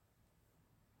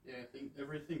 Yeah, I think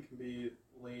everything can be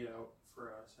laid out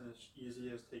for us, and it's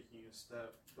easy as taking a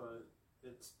step, but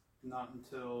it's not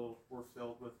until we're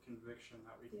filled with conviction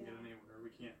that we can get anywhere.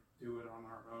 We can't do it on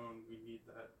our own. We need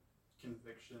that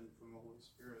conviction from the Holy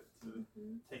Spirit to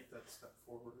take that step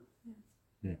forward.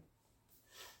 Yeah.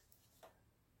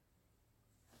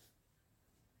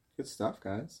 Good stuff,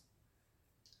 guys.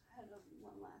 I had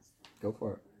one last thing. Go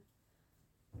for it.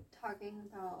 Talking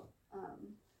about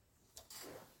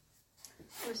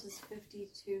verses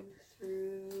 52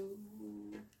 through,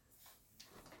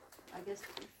 I guess,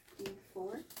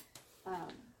 54.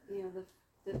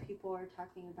 The people are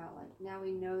talking about, like, now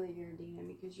we know that you're a demon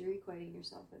because you're equating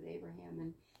yourself with Abraham.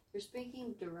 And they're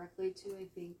speaking directly to, I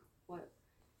think, what,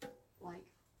 like,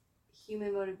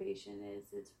 human motivation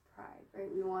is. It's pride,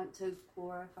 right? We want to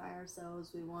glorify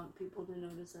ourselves. We want people to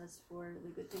notice us for the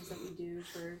good things that we do,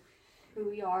 for who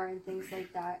we are and things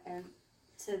like that. And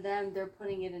to them, they're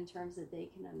putting it in terms that they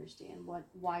can understand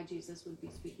why Jesus would be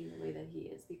speaking the way that he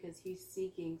is, because he's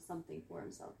seeking something for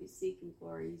himself. He's seeking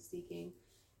glory. He's seeking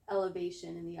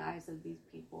elevation in the eyes of these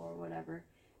people or whatever.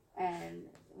 And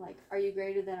like, are you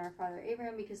greater than our father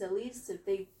Abraham? Because at least if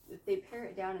they pare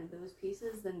it down in those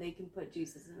pieces, then they can put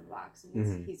Jesus in a box,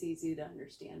 and he's easy to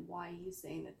understand why he's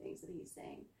saying the things that he's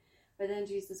saying. But then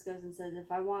Jesus goes and says,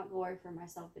 if I want glory for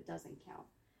myself, it doesn't count,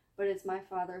 but it's my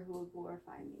Father who will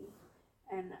glorify me.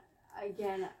 And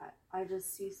again, I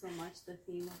just see so much the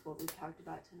theme of what we talked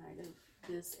about tonight, of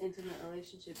this intimate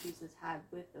relationship Jesus had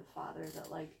with the Father,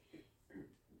 that like,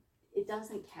 it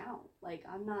doesn't count. Like,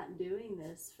 I'm not doing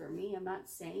this for me. I'm not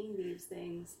saying these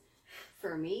things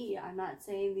for me. I'm not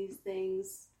saying these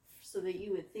things so that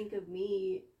you would think of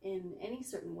me in any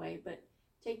certain way, but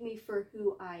take me for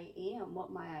who I am,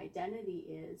 what my identity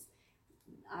is.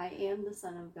 I am the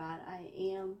Son of God. I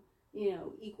am,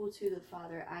 equal to the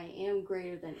Father. I am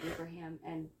greater than Abraham,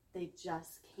 and they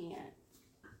just can't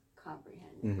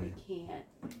comprehend it.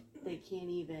 They can't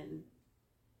even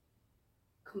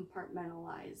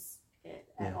compartmentalize it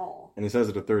at all. And he says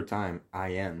it a third time, I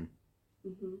am.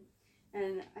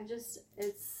 And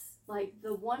it's like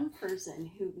the one person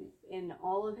who in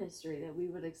all of history that we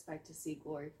would expect to see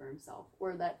glory for himself,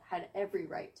 or that had every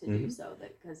right to do so,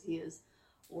 that because he is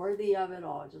worthy of it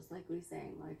all, just like we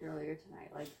sang like earlier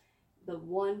tonight, like the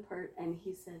one part, and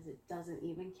he says it doesn't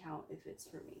even count if it's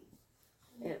for me.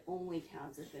 It only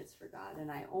counts if it's for God,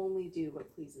 and I only do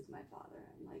what pleases my Father.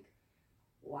 And like,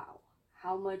 wow,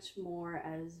 how much more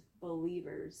as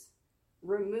believers,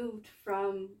 removed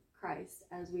from Christ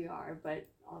as we are, but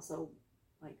also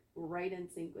like right in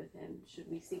sync with him, should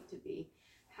we seek to be,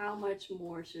 how much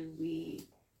more should we,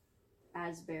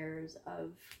 as bearers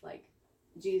of like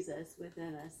Jesus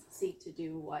within us, seek to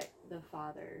do what the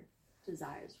Father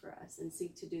desires for us, and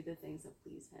seek to do the things that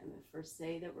please him. If we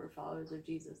say that we're followers of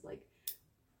Jesus, like,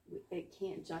 it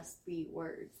can't just be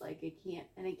words. Like, it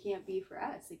can't be for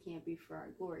us. It can't be for our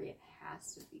glory. It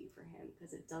has to be for him,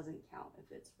 because it doesn't count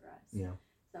if it's for us. Yeah.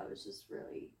 So it's just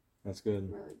really, that's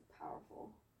good. Really powerful.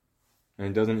 And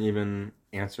it doesn't even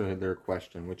answer their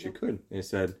question, which it could. They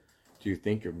said, do you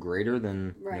think you're greater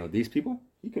than Right. these people?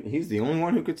 He's the only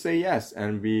one who could say yes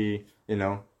and be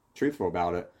truthful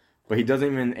about it. But he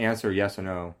doesn't even answer yes or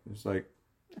no. It's like,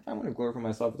 if I want to glorify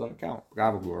myself, it doesn't count.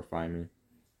 God will glorify me.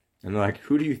 And they're like,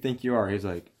 who do you think you are? He's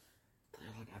like,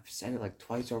 I've said it like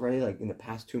twice already. Like in the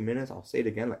past 2 minutes, I'll say it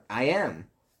again. Like, I am.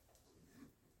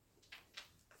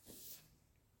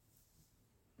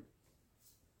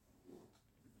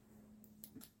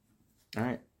 All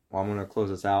right. Well, I'm gonna close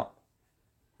this out.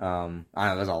 I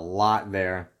know there's a lot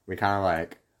there. We kind of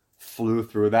like flew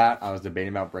through that. I was debating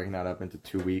about breaking that up into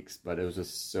 2 weeks, but it was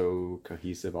just so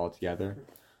cohesive altogether.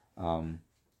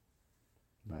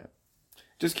 But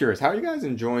just curious, how are you guys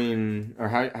enjoying, or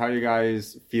how you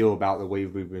guys feel about the way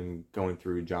we've been going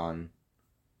through John?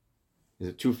 Is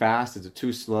it too fast? Is it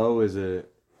too slow? Is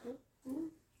it?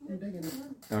 I'm digging it.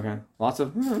 Okay. Lots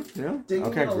of Digging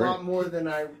Okay, it a great. lot more than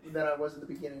I was at the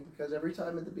beginning, because every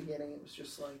time at the beginning it was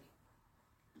just like,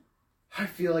 I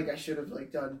feel like I should have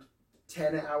like done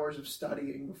 10 hours of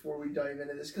studying before we dive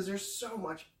into this, because there's so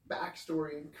much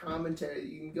backstory and commentary that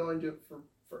you can go into it for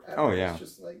forever. Oh, yeah. It's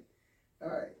just like, all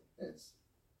right, it's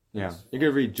Yeah, you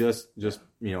could read just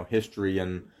history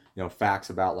and facts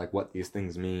about like what these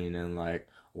things mean, and like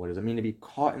what does it mean to be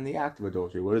caught in the act of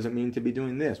adultery? What does it mean to be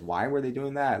doing this? Why were they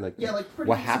doing that? Like, like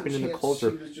what happened in the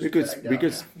culture? We could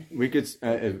we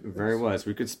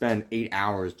could spend 8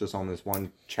 hours just on this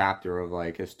one chapter of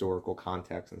like historical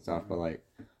context and stuff, but like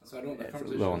So I don't. That it's a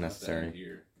conversation little doesn't have to end unnecessary.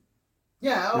 here.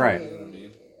 Yeah, Right. yeah, You know what I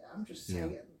mean? I'm just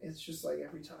saying it. It's just like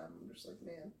every time I'm just like,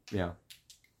 man. Yeah.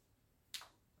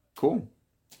 Cool.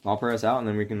 I'll pray us out, and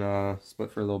then we can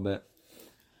split for a little bit.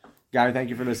 God, thank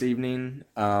you for this evening,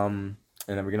 and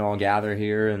that we can all gather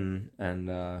here and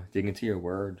dig into your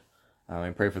word. I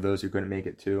pray for those who couldn't make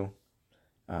it too.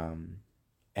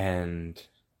 And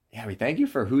yeah, we thank you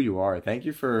for who you are. Thank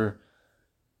you for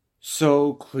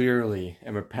so clearly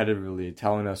and repetitively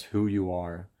telling us who you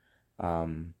are.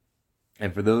 And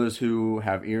for those who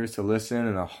have ears to listen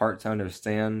and a heart to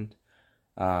understand,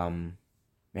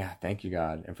 thank you,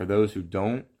 God. And for those who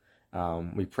don't,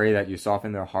 we pray that you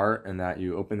soften their heart and that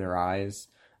you open their eyes,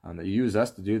 that you use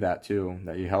us to do that too,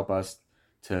 that you help us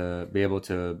to be able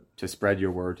to spread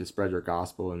your word, to spread your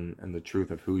gospel and the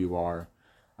truth of who you are,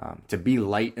 to be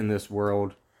light in this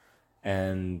world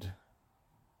and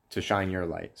to shine your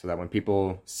light, so that when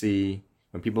people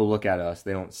look at us,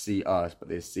 they don't see us, but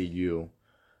they see you.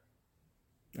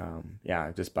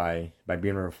 Just by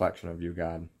being a reflection of you,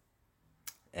 God.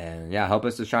 And help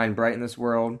us to shine bright in this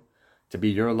world, to be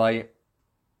your light,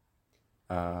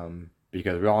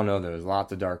 because we all know there's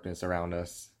lots of darkness around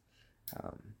us.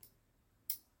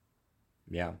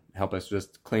 Help us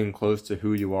just cling close to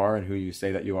who you are and who you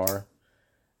say that you are,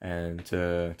 and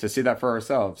to see that for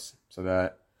ourselves, so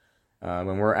that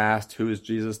when we're asked who is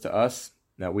Jesus to us,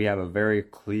 that we have a very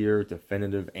clear,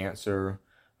 definitive answer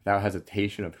without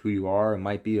hesitation of who you are. It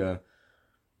might be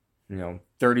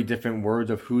 30 different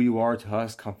words of who you are to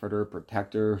us: comforter,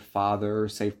 protector, father,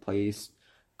 safe place,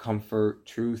 comfort,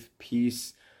 truth,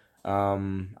 peace,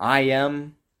 I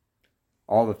am,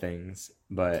 all the things.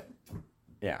 But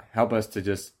help us to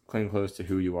just cling close to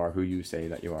who you are, who you say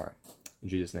that you are. In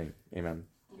Jesus' name, amen.